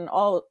definition,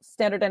 all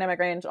standard dynamic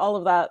range, all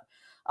of that.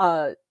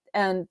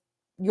 And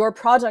your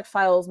project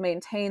files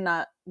maintain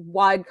that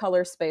wide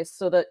color space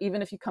so that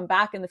even if you come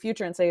back in the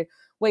future and say,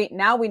 wait,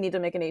 now we need to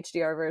make an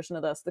HDR version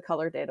of this, the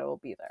color data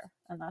will be there.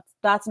 And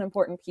that's an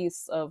important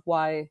piece of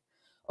why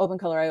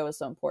OpenColor IO is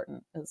so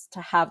important, is to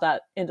have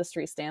that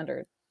industry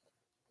standard.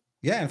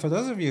 Yeah, and for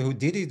those of you who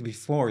did it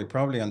before, you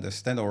probably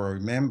understand or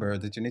remember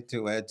that you need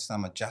to add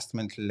some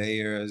adjustment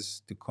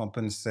layers to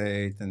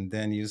compensate and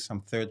then use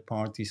some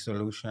third-party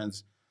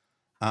solutions.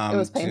 It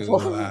was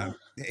painful.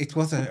 It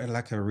was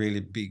like a really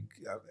big,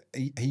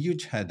 a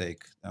huge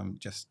headache.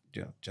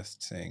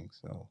 Just saying.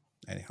 So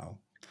anyhow,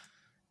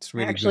 it's I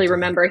really actually good to have.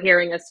 remember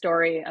hearing a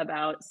story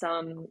about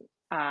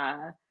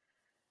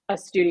a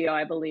studio,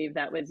 I believe,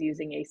 that was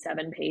using a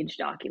 7-page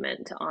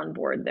document to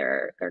onboard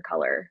their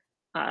color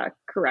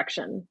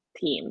correction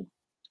team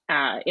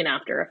in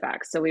After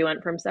Effects. So we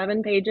went from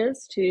 7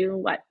 pages to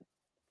what,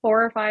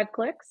 4 or 5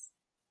 clicks?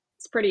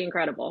 It's pretty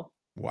incredible.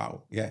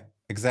 Wow. Yeah,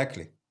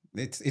 exactly.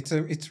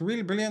 It's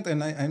really brilliant,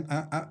 and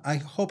I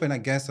hope and I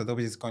guess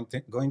Adobe is going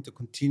to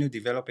continue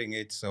developing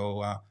it.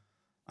 So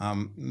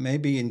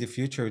maybe in the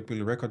future it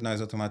will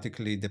recognize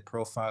automatically the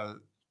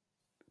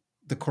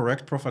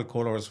correct profile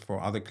colors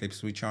for other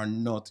clips which are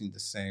not in the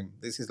same.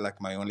 This is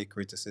like my only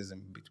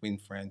criticism between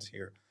friends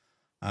here.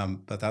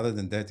 But other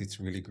than that, it's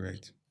really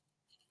great.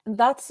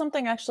 That's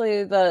something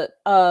actually that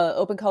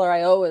OpenColor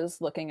IO is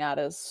looking at,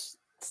 is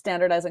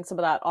standardizing some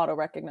of that auto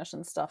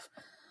recognition stuff.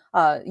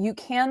 You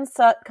can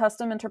set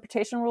custom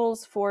interpretation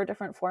rules for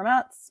different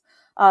formats.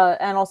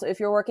 And also, if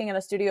you're working in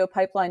a studio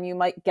pipeline, you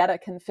might get a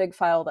config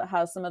file that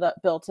has some of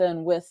that built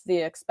in with the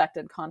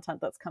expected content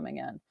that's coming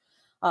in.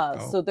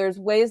 So there's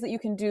ways that you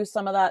can do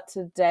some of that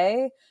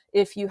today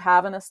if you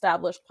have an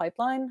established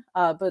pipeline.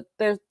 But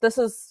this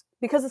is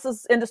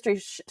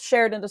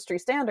shared industry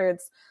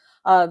standards.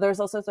 There's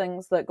also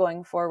things that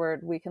going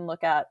forward we can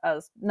look at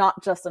as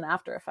not just an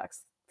After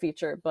Effects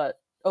feature, but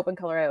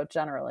OpenColor IO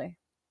generally.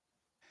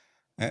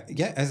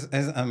 Yeah, as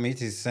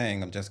Amit is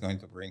saying, I'm just going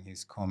to bring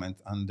his comment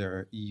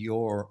under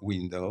your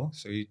window,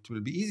 so it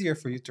will be easier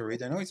for you to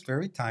read. I know it's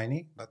very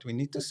tiny, but we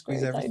need to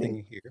squeeze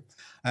everything here.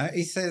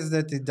 He says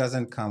that it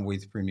doesn't come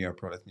with Premiere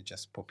Pro. Let me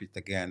just pop it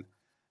again.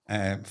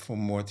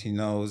 from what he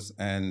knows,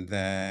 and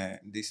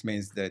this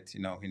means that he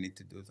need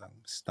to do some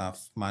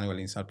stuff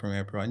manually inside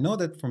Premiere Pro. I know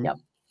that from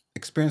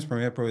experience,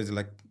 Premiere Pro is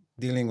like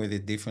dealing with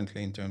it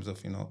differently in terms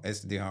of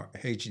SDR,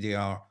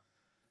 HDR,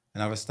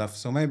 and other stuff.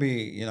 So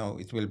maybe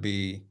it will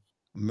be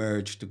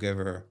merged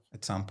together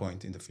at some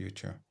point in the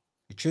future.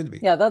 It should be.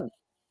 Yeah,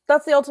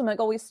 that's the ultimate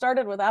goal. We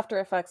started with After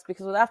Effects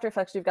because with After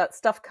Effects, you've got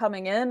stuff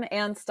coming in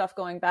and stuff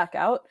going back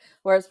out,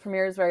 whereas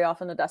Premiere is very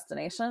often a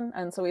destination.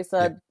 And so we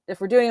said,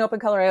 if we're doing Open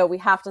Color IO, we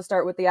have to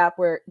start with the app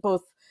where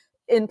both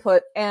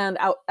input and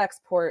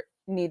export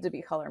need to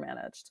be color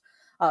managed.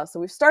 So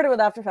we've started with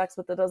After Effects,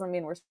 but that doesn't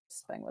mean we're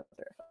staying with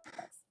After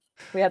Effects.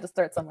 We had to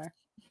start somewhere.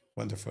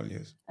 Wonderful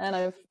news. And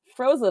I've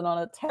frozen on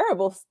a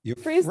terrible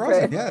freeze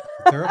frozen, frame. yeah,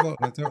 terrible.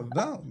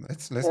 No,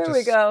 let's there just,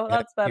 we go.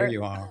 That's better. Here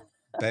you are,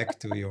 back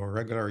to your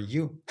regular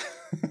you.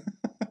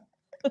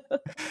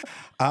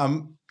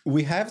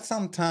 We have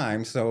some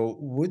time, so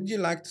would you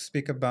like to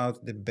speak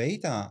about the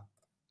beta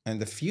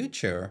and the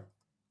future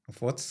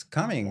of what's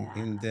coming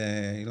in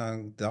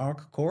the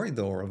dark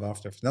corridor of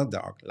After Effects? Not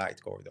dark,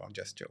 light corridor. I'm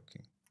just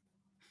joking.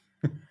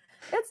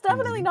 It's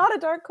definitely not a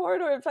dark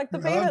corridor. In fact, the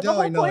beta, the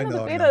whole point of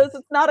the beta is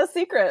it's not a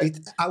secret.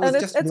 I was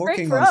just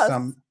working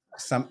on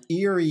some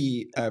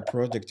eerie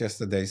project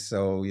yesterday,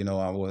 so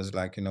I was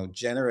like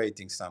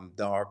generating some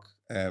dark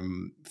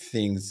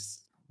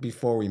things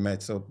before we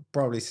met. So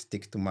probably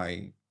stick to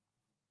my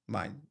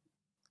mind.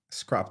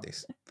 Scrap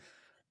this.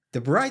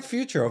 The bright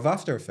future of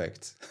After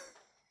Effects.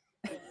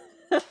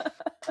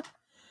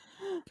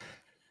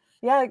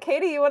 Yeah,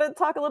 Catie, you want to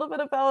talk a little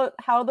bit about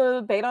how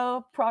the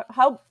beta,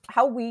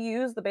 how we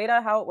use the beta,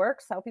 how it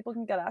works, how people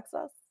can get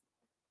access?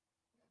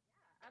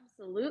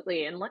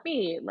 Absolutely. And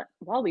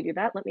while we do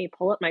that, let me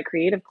pull up my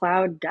Creative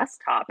Cloud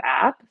desktop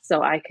app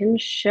so I can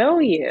show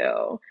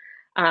you.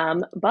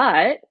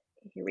 But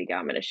here we go.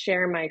 I'm going to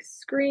share my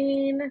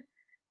screen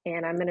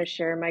and I'm going to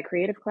share my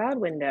Creative Cloud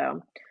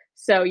window.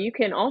 So you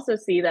can also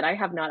see that I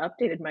have not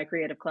updated my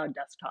Creative Cloud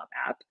desktop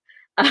app.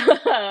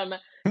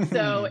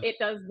 So it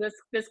does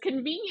this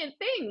convenient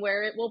thing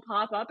where it will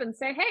pop up and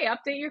say, hey,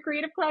 update your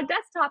Creative Cloud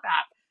desktop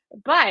app.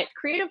 But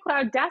Creative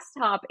Cloud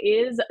Desktop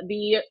is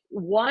the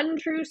one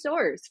true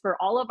source for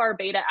all of our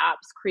beta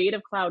apps,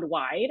 Creative Cloud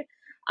wide.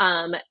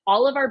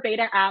 All of our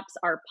beta apps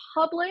are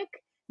public.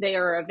 They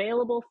are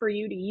available for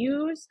you to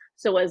use.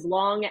 So as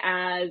long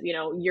as,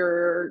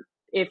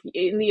 if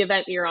in the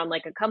event you're on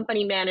like a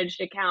company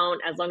managed account,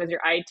 as long as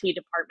your IT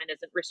department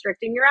isn't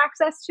restricting your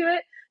access to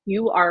it,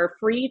 you are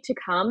free to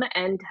come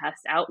and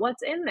test out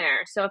what's in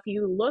there. So if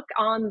you look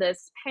on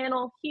this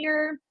panel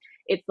here,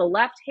 it's the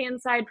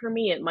left-hand side for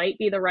me. It might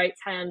be the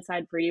right-hand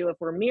side for you if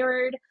we're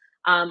mirrored.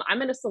 I'm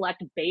going to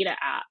select beta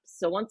apps.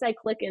 So once I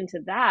click into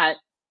that,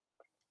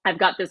 I've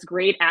got this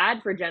great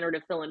ad for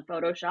generative fill in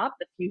Photoshop.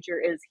 The future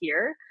is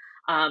here,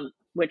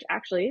 which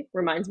actually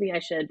reminds me I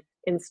should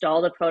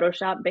install the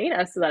Photoshop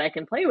beta so that I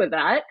can play with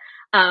that.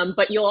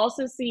 But you'll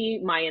also see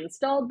my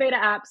installed beta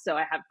apps. So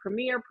I have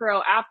Premiere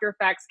Pro, After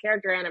Effects,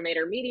 Character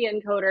Animator, Media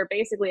Encoder,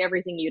 basically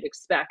everything you'd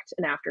expect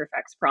an After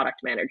Effects product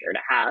manager to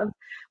have.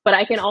 But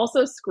I can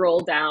also scroll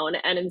down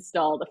and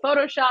install the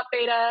Photoshop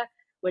beta,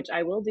 which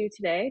I will do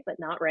today, but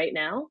not right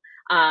now.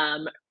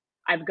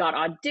 I've got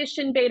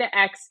Audition beta,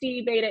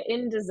 XD beta,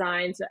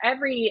 InDesign. So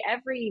every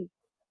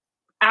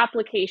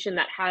application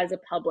that has a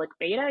public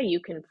beta, you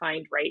can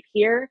find right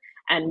here.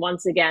 And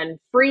once again,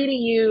 free to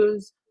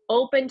use,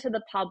 open to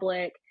the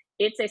public.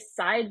 It's a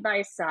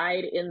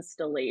side-by-side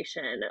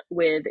installation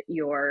with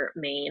your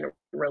main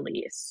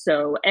release.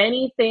 So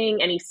any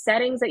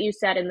settings that you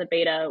set in the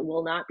beta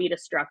will not be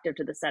destructive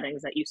to the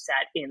settings that you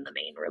set in the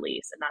main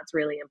release. And that's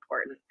really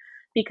important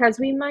because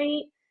we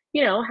might,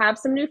 have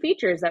some new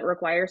features that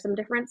require some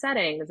different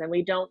settings. And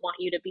we don't want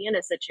you to be in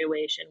a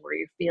situation where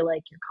you feel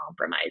like you're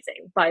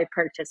compromising by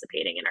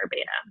participating in our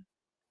beta.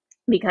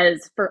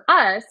 Because for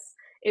us,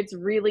 it's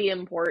really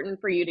important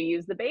for you to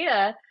use the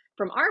beta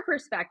from our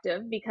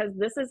perspective, because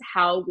this is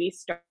how we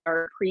start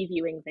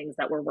previewing things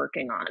that we're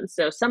working on.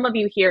 So some of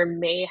you here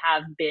may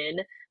have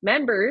been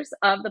members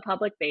of the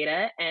public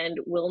beta and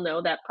will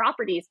know that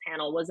Properties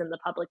panel was in the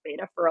public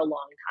beta for a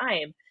long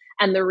time.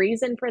 And the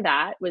reason for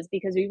that was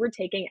because we were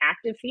taking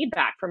active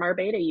feedback from our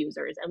beta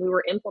users and we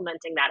were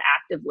implementing that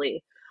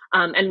actively.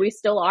 And we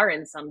still are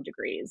in some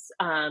degrees.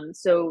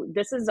 So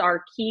this is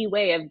our key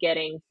way of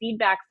getting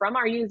feedback from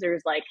our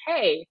users like,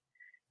 hey,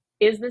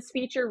 is this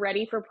feature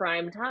ready for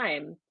prime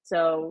time?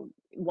 So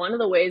one of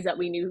the ways that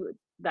we knew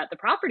that the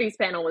Properties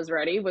panel was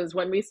ready was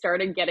when we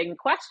started getting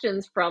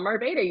questions from our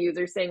beta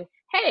users saying,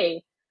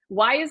 hey,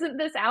 why isn't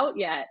this out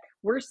yet?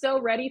 We're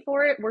so ready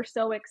for it. We're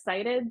so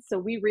excited. So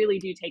we really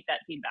do take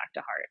that feedback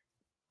to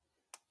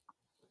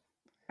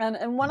heart.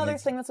 And one other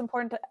thing that's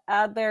important to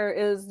add there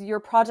is your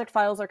project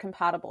files are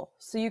compatible.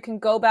 So you can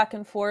go back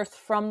and forth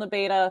from the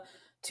beta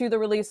to the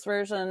release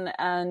version,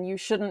 and you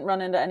shouldn't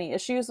run into any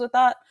issues with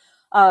that.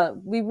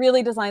 We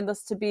really designed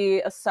this to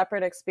be a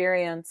separate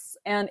experience,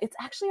 and it's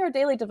actually our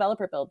daily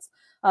developer builds.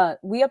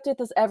 We update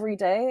this every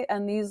day,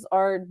 and these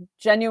are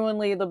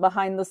genuinely the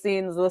behind the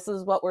scenes. This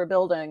is what we're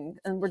building,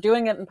 and we're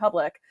doing it in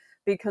public.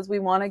 because we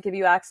want to give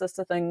you access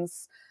to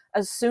things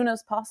as soon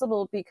as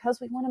possible because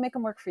we want to make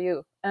them work for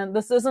you. And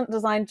this isn't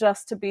designed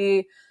just to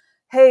be,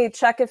 hey,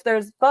 check if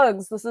there's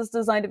bugs. This is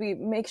designed to be,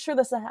 make sure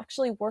this is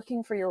actually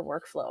working for your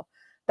workflow.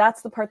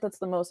 That's the part that's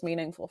the most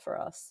meaningful for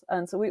us.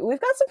 And so we've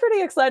got some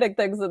pretty exciting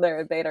things in there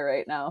in beta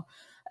right now.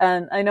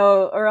 And I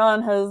know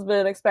Iran has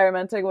been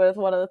experimenting with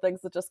one of the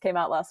things that just came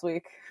out last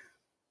week.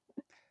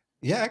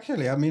 Yeah,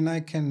 actually, I mean,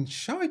 I can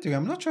show it to you.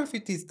 I'm not sure if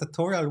it is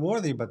tutorial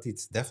worthy, but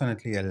it's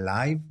definitely a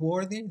live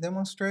worthy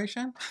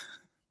demonstration.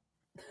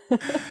 I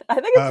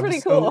think it's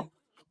pretty cool.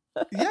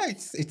 Yeah,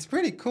 it's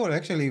pretty cool.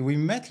 Actually, we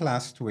met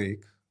last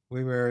week.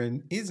 We were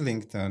in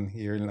Islington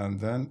here in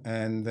London,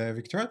 and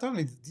Victoria told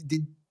me,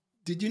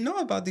 did you know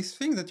about this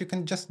thing that you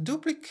can just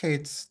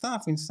duplicate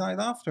stuff inside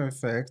After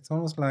Effects,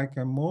 almost like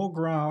a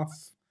MoGraph,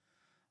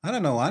 I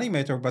don't know,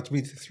 animator, but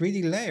with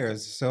 3D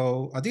layers.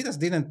 So Adidas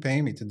didn't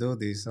pay me to do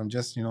this. I'm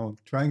just,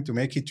 trying to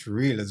make it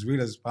real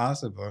as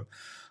possible.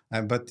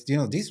 But,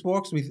 this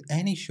works with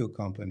any shoe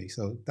company,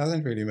 so it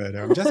doesn't really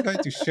matter. I'm just going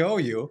to show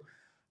you,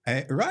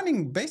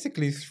 running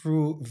basically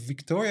through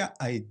Victoria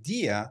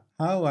IDEA,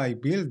 how I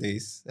build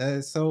this.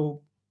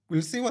 So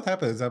we'll see what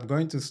happens. I'm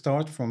going to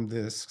start from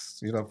this,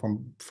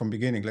 from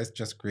beginning. Let's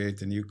just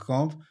create a new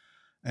comp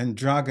and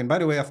drag. And by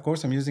the way, of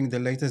course, I'm using the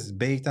latest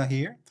beta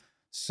here.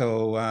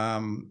 So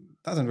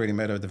doesn't really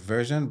matter the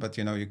version, but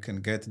you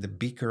can get the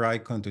beaker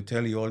icon to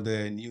tell you all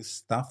the new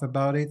stuff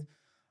about it.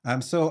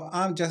 So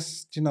I'm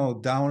just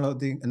not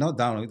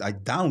download. I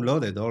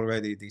downloaded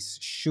already this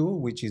shoe,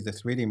 which is the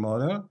 3D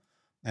model,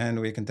 and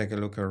we can take a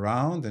look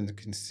around, and you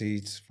can see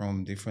it's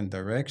from different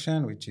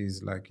direction, which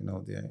is like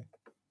the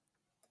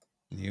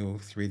new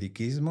 3D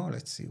gizmo.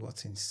 Let's see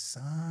what's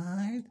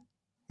inside.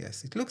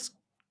 Yes, it looks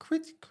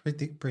pretty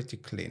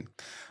clean.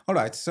 All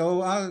right,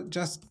 so I'll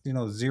just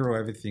zero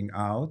everything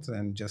out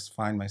and just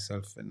find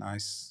myself a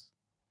nice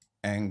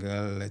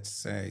angle. Let's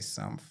say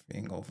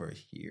something over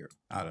here.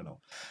 I don't know.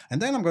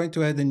 And then I'm going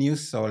to add a new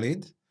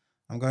solid.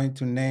 I'm going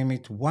to name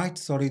it White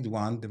Solid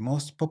 1, the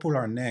most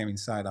popular name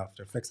inside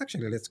After Effects.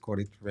 Actually, let's call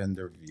it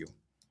Render View.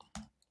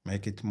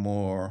 Make it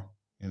more,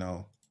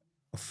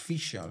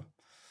 official.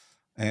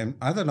 And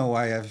I don't know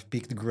why I've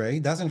picked gray.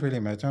 Doesn't really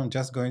matter. I'm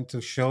just going to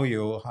show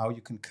you how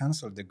you can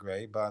cancel the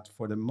gray. But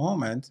for the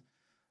moment,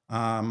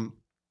 I'll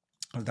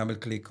double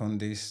click on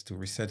this to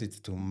reset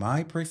it to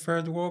my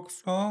preferred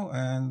workflow.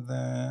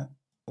 And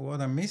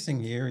what I'm missing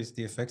here is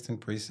the effects and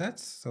presets.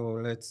 So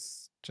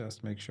let's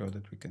just make sure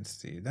that we can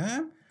see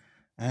them.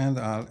 And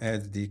I'll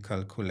add the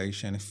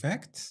calculation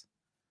effect.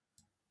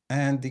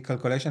 And the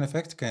calculation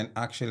effect can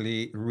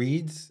actually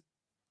read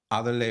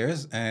other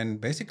layers.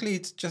 And basically,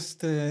 it's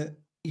just a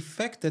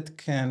effect that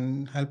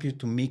can help you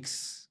to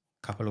mix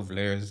a couple of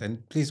layers.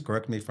 And please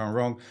correct me if I'm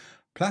wrong,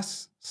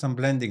 plus some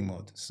blending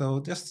mode. So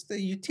just a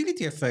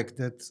utility effect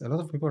that a lot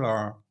of people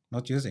are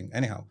not using.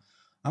 Anyhow,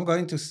 I'm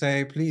going to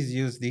say, please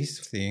use this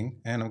thing.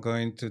 And I'm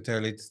going to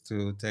tell it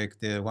to take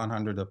the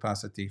 100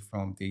 opacity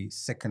from the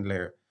second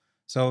layer.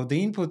 So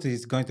the input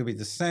is going to be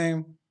the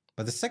same,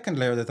 but the second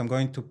layer that I'm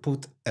going to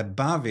put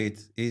above it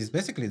is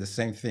basically the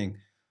same thing.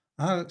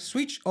 I'll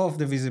switch off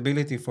the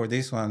visibility for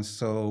this one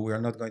so we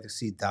are not going to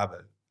see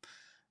double.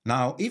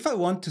 Now, if I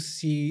want to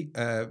see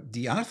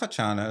the alpha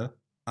channel,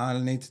 I'll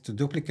need to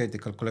duplicate the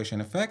calculation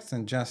effects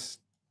and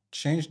just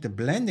change the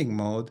blending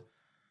mode.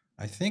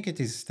 I think it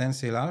is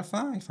stencil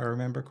alpha, if I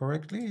remember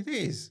correctly. It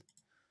is.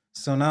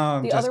 So now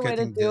I'm the just other way to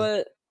getting do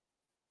it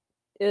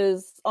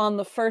is on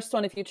the first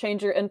one, if you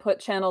change your input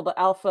channel to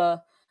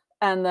alpha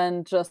and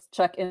then just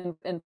check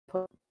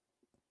input.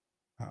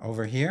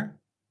 Over here?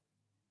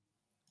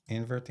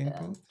 Invert input?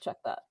 And check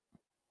that.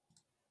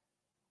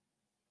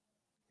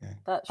 Okay.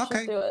 That should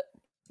Okay. do it.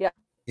 Yeah.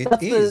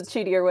 That's the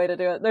cheatier way to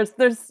do it.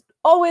 There's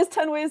always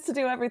 10 ways to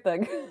do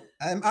everything.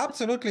 I'm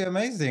absolutely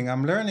amazing.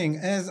 I'm learning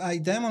as I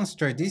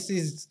demonstrate. This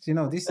is,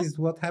 this is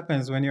what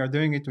happens when you're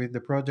doing it with the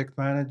project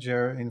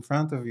manager in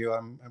front of you.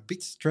 I'm a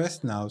bit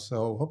stressed now,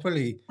 so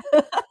hopefully,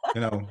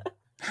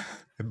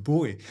 a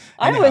buoy.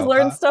 I always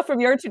learn stuff from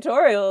your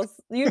tutorials.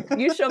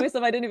 You show me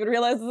stuff I didn't even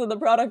realize is in the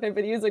product I've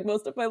been using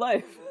most of my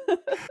life.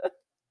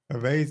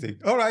 Amazing.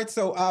 All right,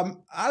 so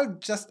I'll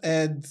just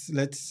add,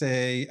 let's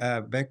say,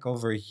 back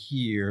over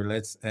here,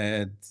 let's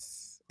add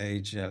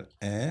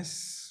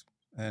HLS.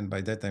 And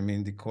by that, I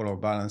mean the color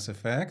balance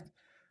effect.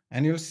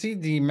 And you'll see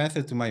the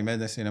method to my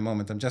madness in a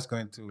moment. I'm just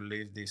going to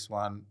leave this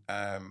one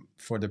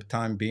for the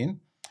time being.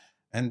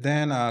 And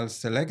then I'll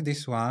select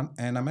this one.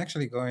 And I'm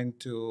actually going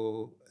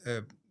to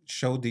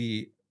show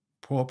the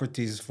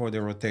properties for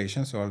the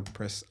rotation. So I'll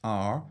press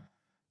R.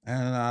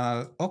 And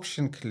I'll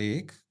option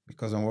click,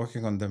 because I'm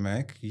working on the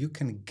Mac. You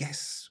can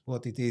guess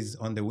what it is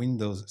on the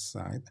Windows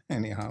side.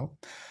 Anyhow.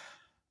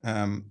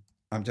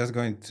 I'm just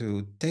going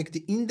to take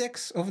the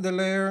index of the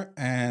layer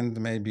and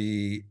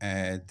maybe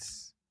add,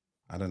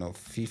 I don't know,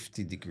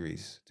 50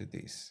 degrees to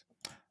this.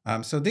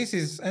 So this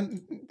is,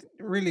 and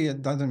really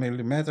it doesn't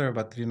really matter,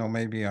 but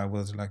maybe I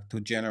was like too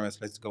generous.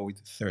 Let's go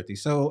with 30.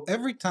 So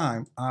every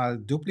time I'll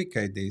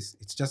duplicate this,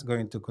 it's just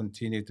going to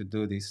continue to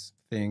do this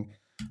thing.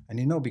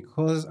 And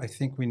because I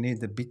think we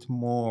need a bit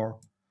more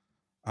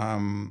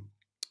um,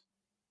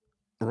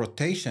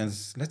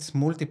 rotations, let's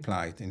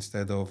multiply it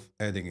instead of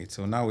adding it.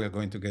 So now we are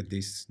going to get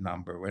this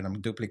number when I'm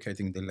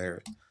duplicating the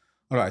layer.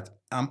 All right,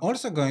 I'm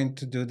also going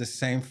to do the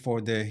same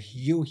for the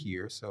hue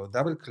here. So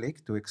double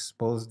click to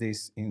expose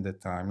this in the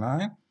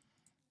timeline.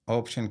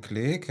 Option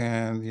click,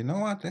 and you know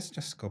what? Let's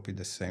just copy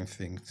the same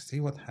thing, see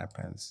what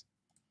happens.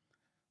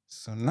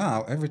 So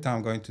now every time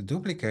I'm going to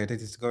duplicate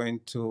it, it's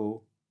going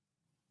to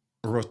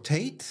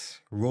rotate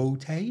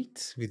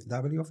with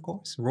W, of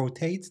course,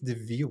 rotate the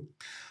view.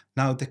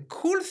 Now, the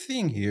cool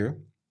thing here,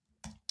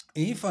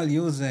 if I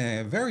use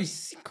a very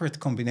secret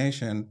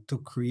combination to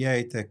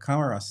create a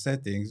camera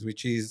settings,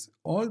 which is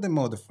all the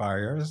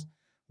modifiers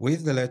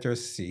with the letter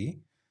C,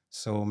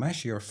 so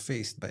mesh your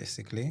face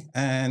basically,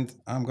 and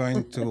I'm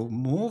going to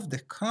move the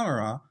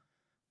camera,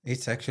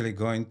 it's actually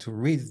going to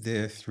read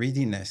the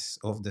 3D-ness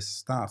of the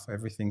stuff.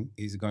 Everything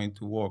is going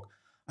to work.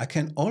 I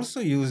can also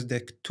use the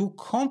to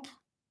comp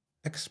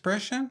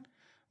expression,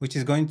 which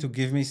is going to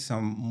give me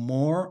some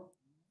more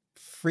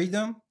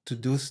freedom to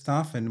do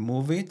stuff and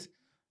move it.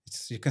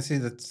 You can see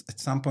that at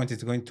some point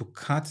it's going to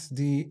cut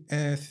the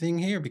thing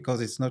here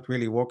because it's not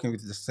really working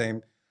with the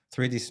same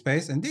 3D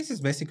space. And this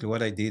is basically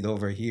what I did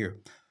over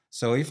here.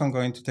 So if I'm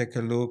going to take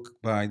a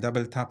look by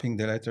double tapping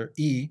the letter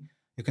E,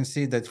 you can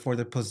see that for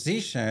the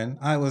position,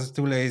 I was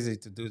too lazy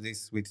to do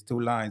this with two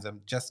lines.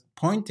 I'm just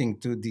pointing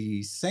to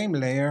the same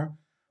layer,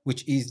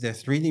 which is the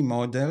 3D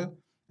model,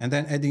 and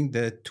then adding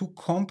the to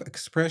comp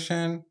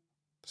expression.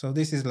 So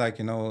this is like,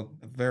 a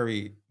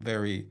very,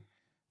 very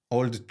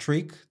old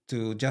trick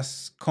to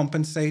just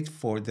compensate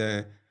for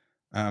the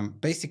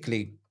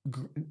basically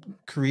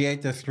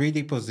create a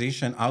 3D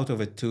position out of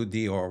a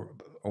 2D,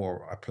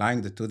 or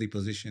applying the 2D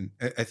position,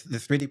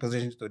 the 3D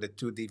position to the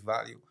 2D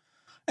value.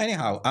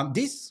 Anyhow,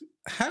 this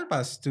help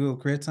us to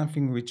create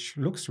something which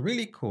looks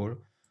really cool.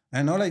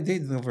 And all I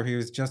did over here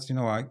is just,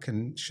 I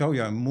can show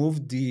you, I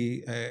moved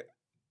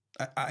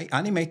I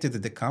animated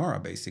the camera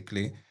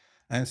basically.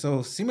 And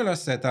so similar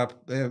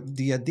setup,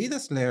 the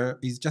Adidas layer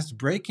is just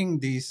breaking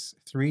this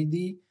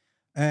 3D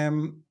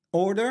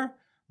order,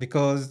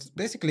 because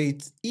basically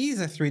it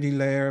is a 3D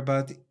layer,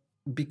 but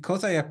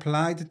because I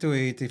applied to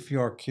it, if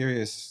you are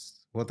curious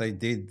what I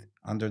did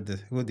under the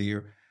hood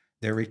here,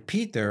 the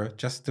repeater,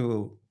 just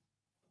to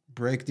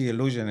break the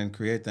illusion and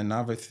create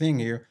another thing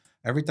here,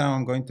 every time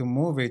I'm going to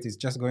move it, it's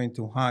just going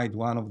to hide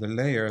one of the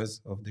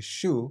layers of the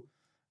shoe.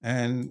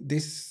 And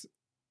this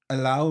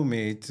allow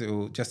me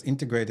to just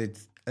integrate it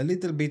a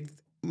little bit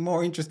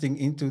more interesting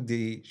into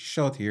the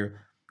shot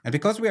here. And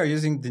because we are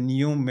using the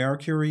new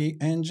Mercury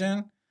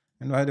engine,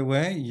 and by the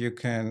way, you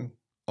can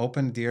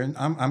open the,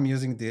 I'm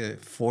using the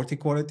 40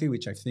 quality,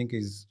 which I think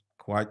is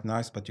quite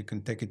nice, but you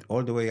can take it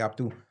all the way up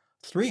to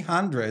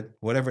 300,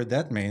 whatever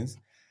that means.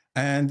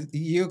 And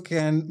you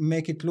can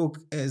make it look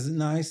as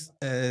nice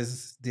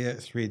as the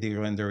 3D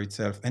render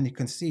itself. And you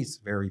can see it's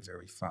very,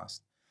 very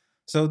fast.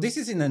 So this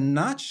is in a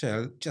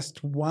nutshell,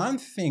 just one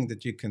thing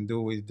that you can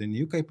do with the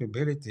new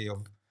capability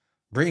of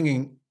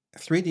bringing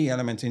 3D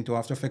elements into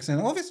After Effects.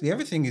 And obviously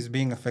everything is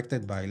being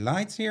affected by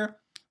lights here.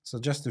 So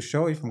just to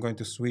show, if I'm going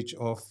to switch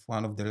off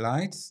one of the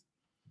lights,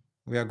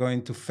 we are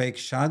going to fake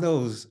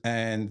shadows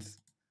and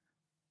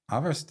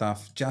other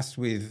stuff just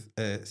with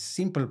a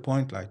simple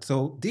point light.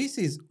 So this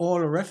is all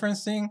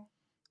referencing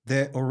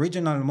the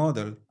original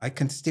model. I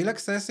can still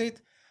access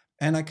it,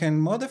 and I can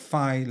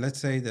modify, let's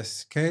say, the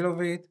scale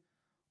of it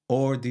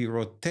or the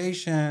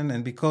rotation.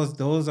 And because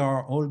those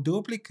are all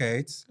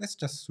duplicates, let's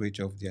just switch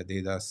off the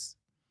Adidas.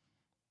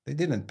 They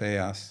didn't pay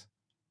us.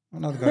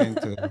 I'm not going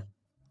to.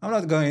 I'm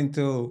not going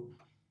to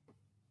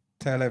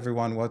tell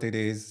everyone what it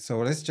is. So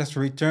let's just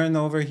return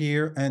over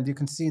here, and you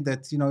can see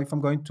that, if I'm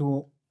going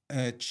to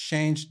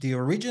change the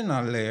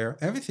original layer,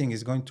 everything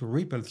is going to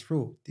ripple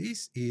through.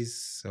 This is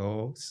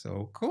so,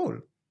 so cool.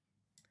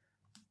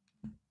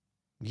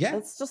 Yeah.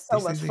 It's just so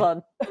much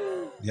fun.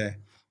 Yeah.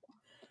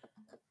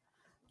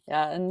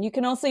 Yeah, and you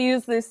can also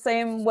use these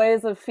same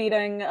ways of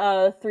feeding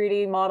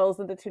 3D models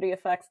into 2D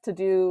effects to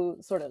do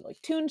sort of like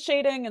toon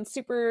shading and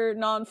super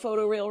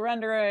non-photoreal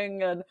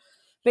rendering, and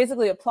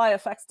basically apply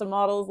effects to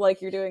models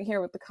like you're doing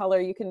here with the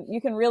color. You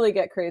can really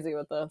get crazy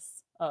with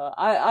this.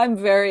 I'm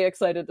very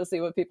excited to see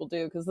what people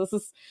do, because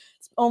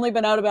it's only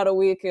been out about a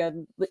week,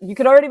 and you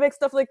could already make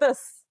stuff like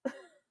this.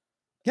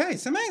 Yeah,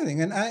 it's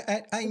amazing. And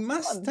I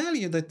must tell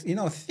you that,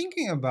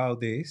 thinking about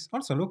this,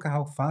 also look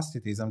how fast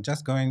it is. I'm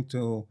just going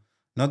to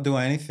not do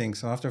anything.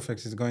 So After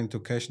Effects is going to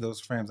cache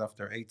those frames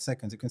after 8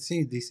 seconds. You can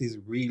see this is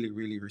really,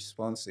 really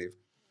responsive.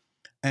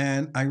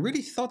 And I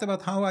really thought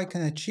about how I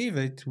can achieve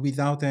it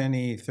without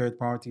any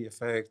third-party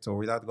effects or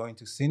without going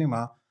to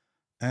cinema.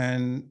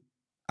 And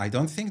I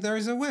don't think there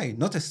is a way,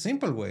 not a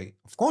simple way.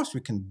 Of course, we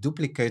can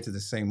duplicate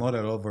the same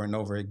model over and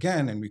over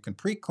again, and we can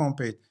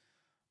pre-comp it.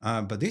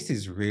 But this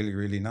is really,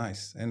 really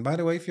nice. And by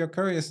the way, if you're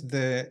curious,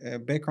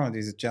 the background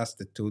is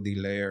just a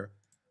 2D layer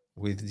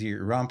with the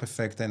ramp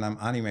effect, and I'm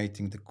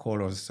animating the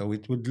colors. So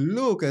it would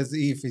look as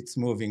if it's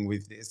moving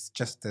with this,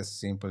 just a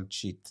simple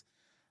cheat.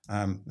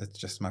 Let's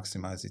just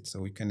maximize it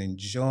so we can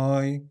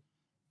enjoy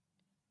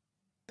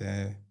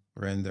the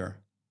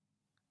render.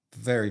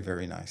 Very,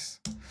 very nice.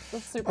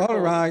 That's super All cool.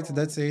 right,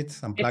 that's it.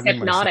 I'm It's plugging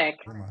myself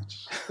hypnotic. too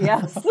much.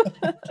 Yes.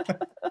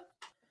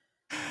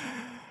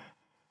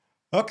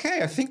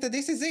 Okay, I think that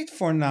this is it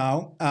for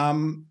now.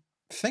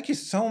 Thank you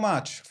so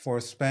much for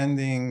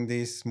spending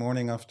this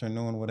morning,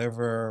 afternoon,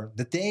 whatever,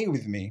 the day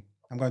with me.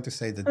 I'm going to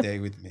say the day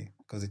with me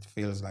because it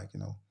feels like,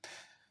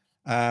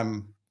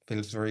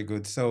 feels very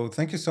good. So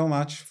thank you so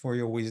much for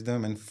your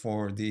wisdom and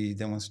for the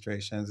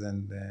demonstrations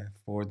and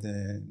for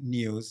the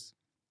news.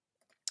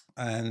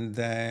 And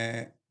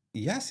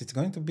yes, it's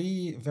going to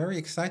be very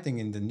exciting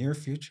in the near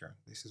future.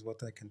 This is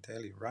what I can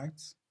tell you, right?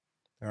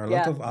 There are a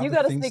lot Yeah, of you other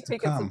got a things sneak to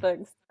peek at some come.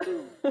 things.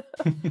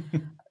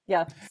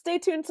 Yeah, stay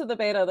tuned to the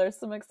beta. There's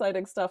some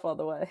exciting stuff on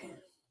the way.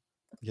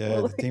 Yeah,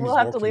 the team We'll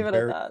is have to leave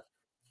working it at that.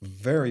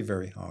 very,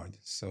 very hard.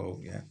 So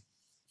yeah,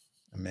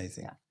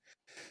 amazing. Yeah.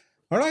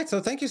 All right, so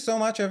thank you so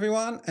much,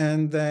 everyone.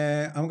 And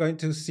I'm going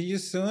to see you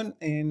soon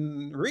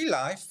in real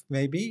life,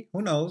 maybe,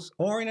 who knows,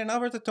 or in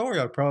another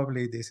tutorial.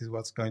 Probably this is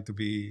what's going to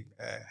be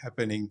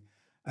happening.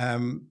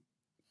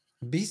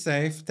 Be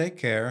safe, take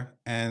care,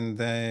 and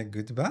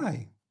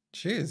goodbye.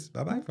 Cheers.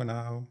 Bye-bye for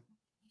now.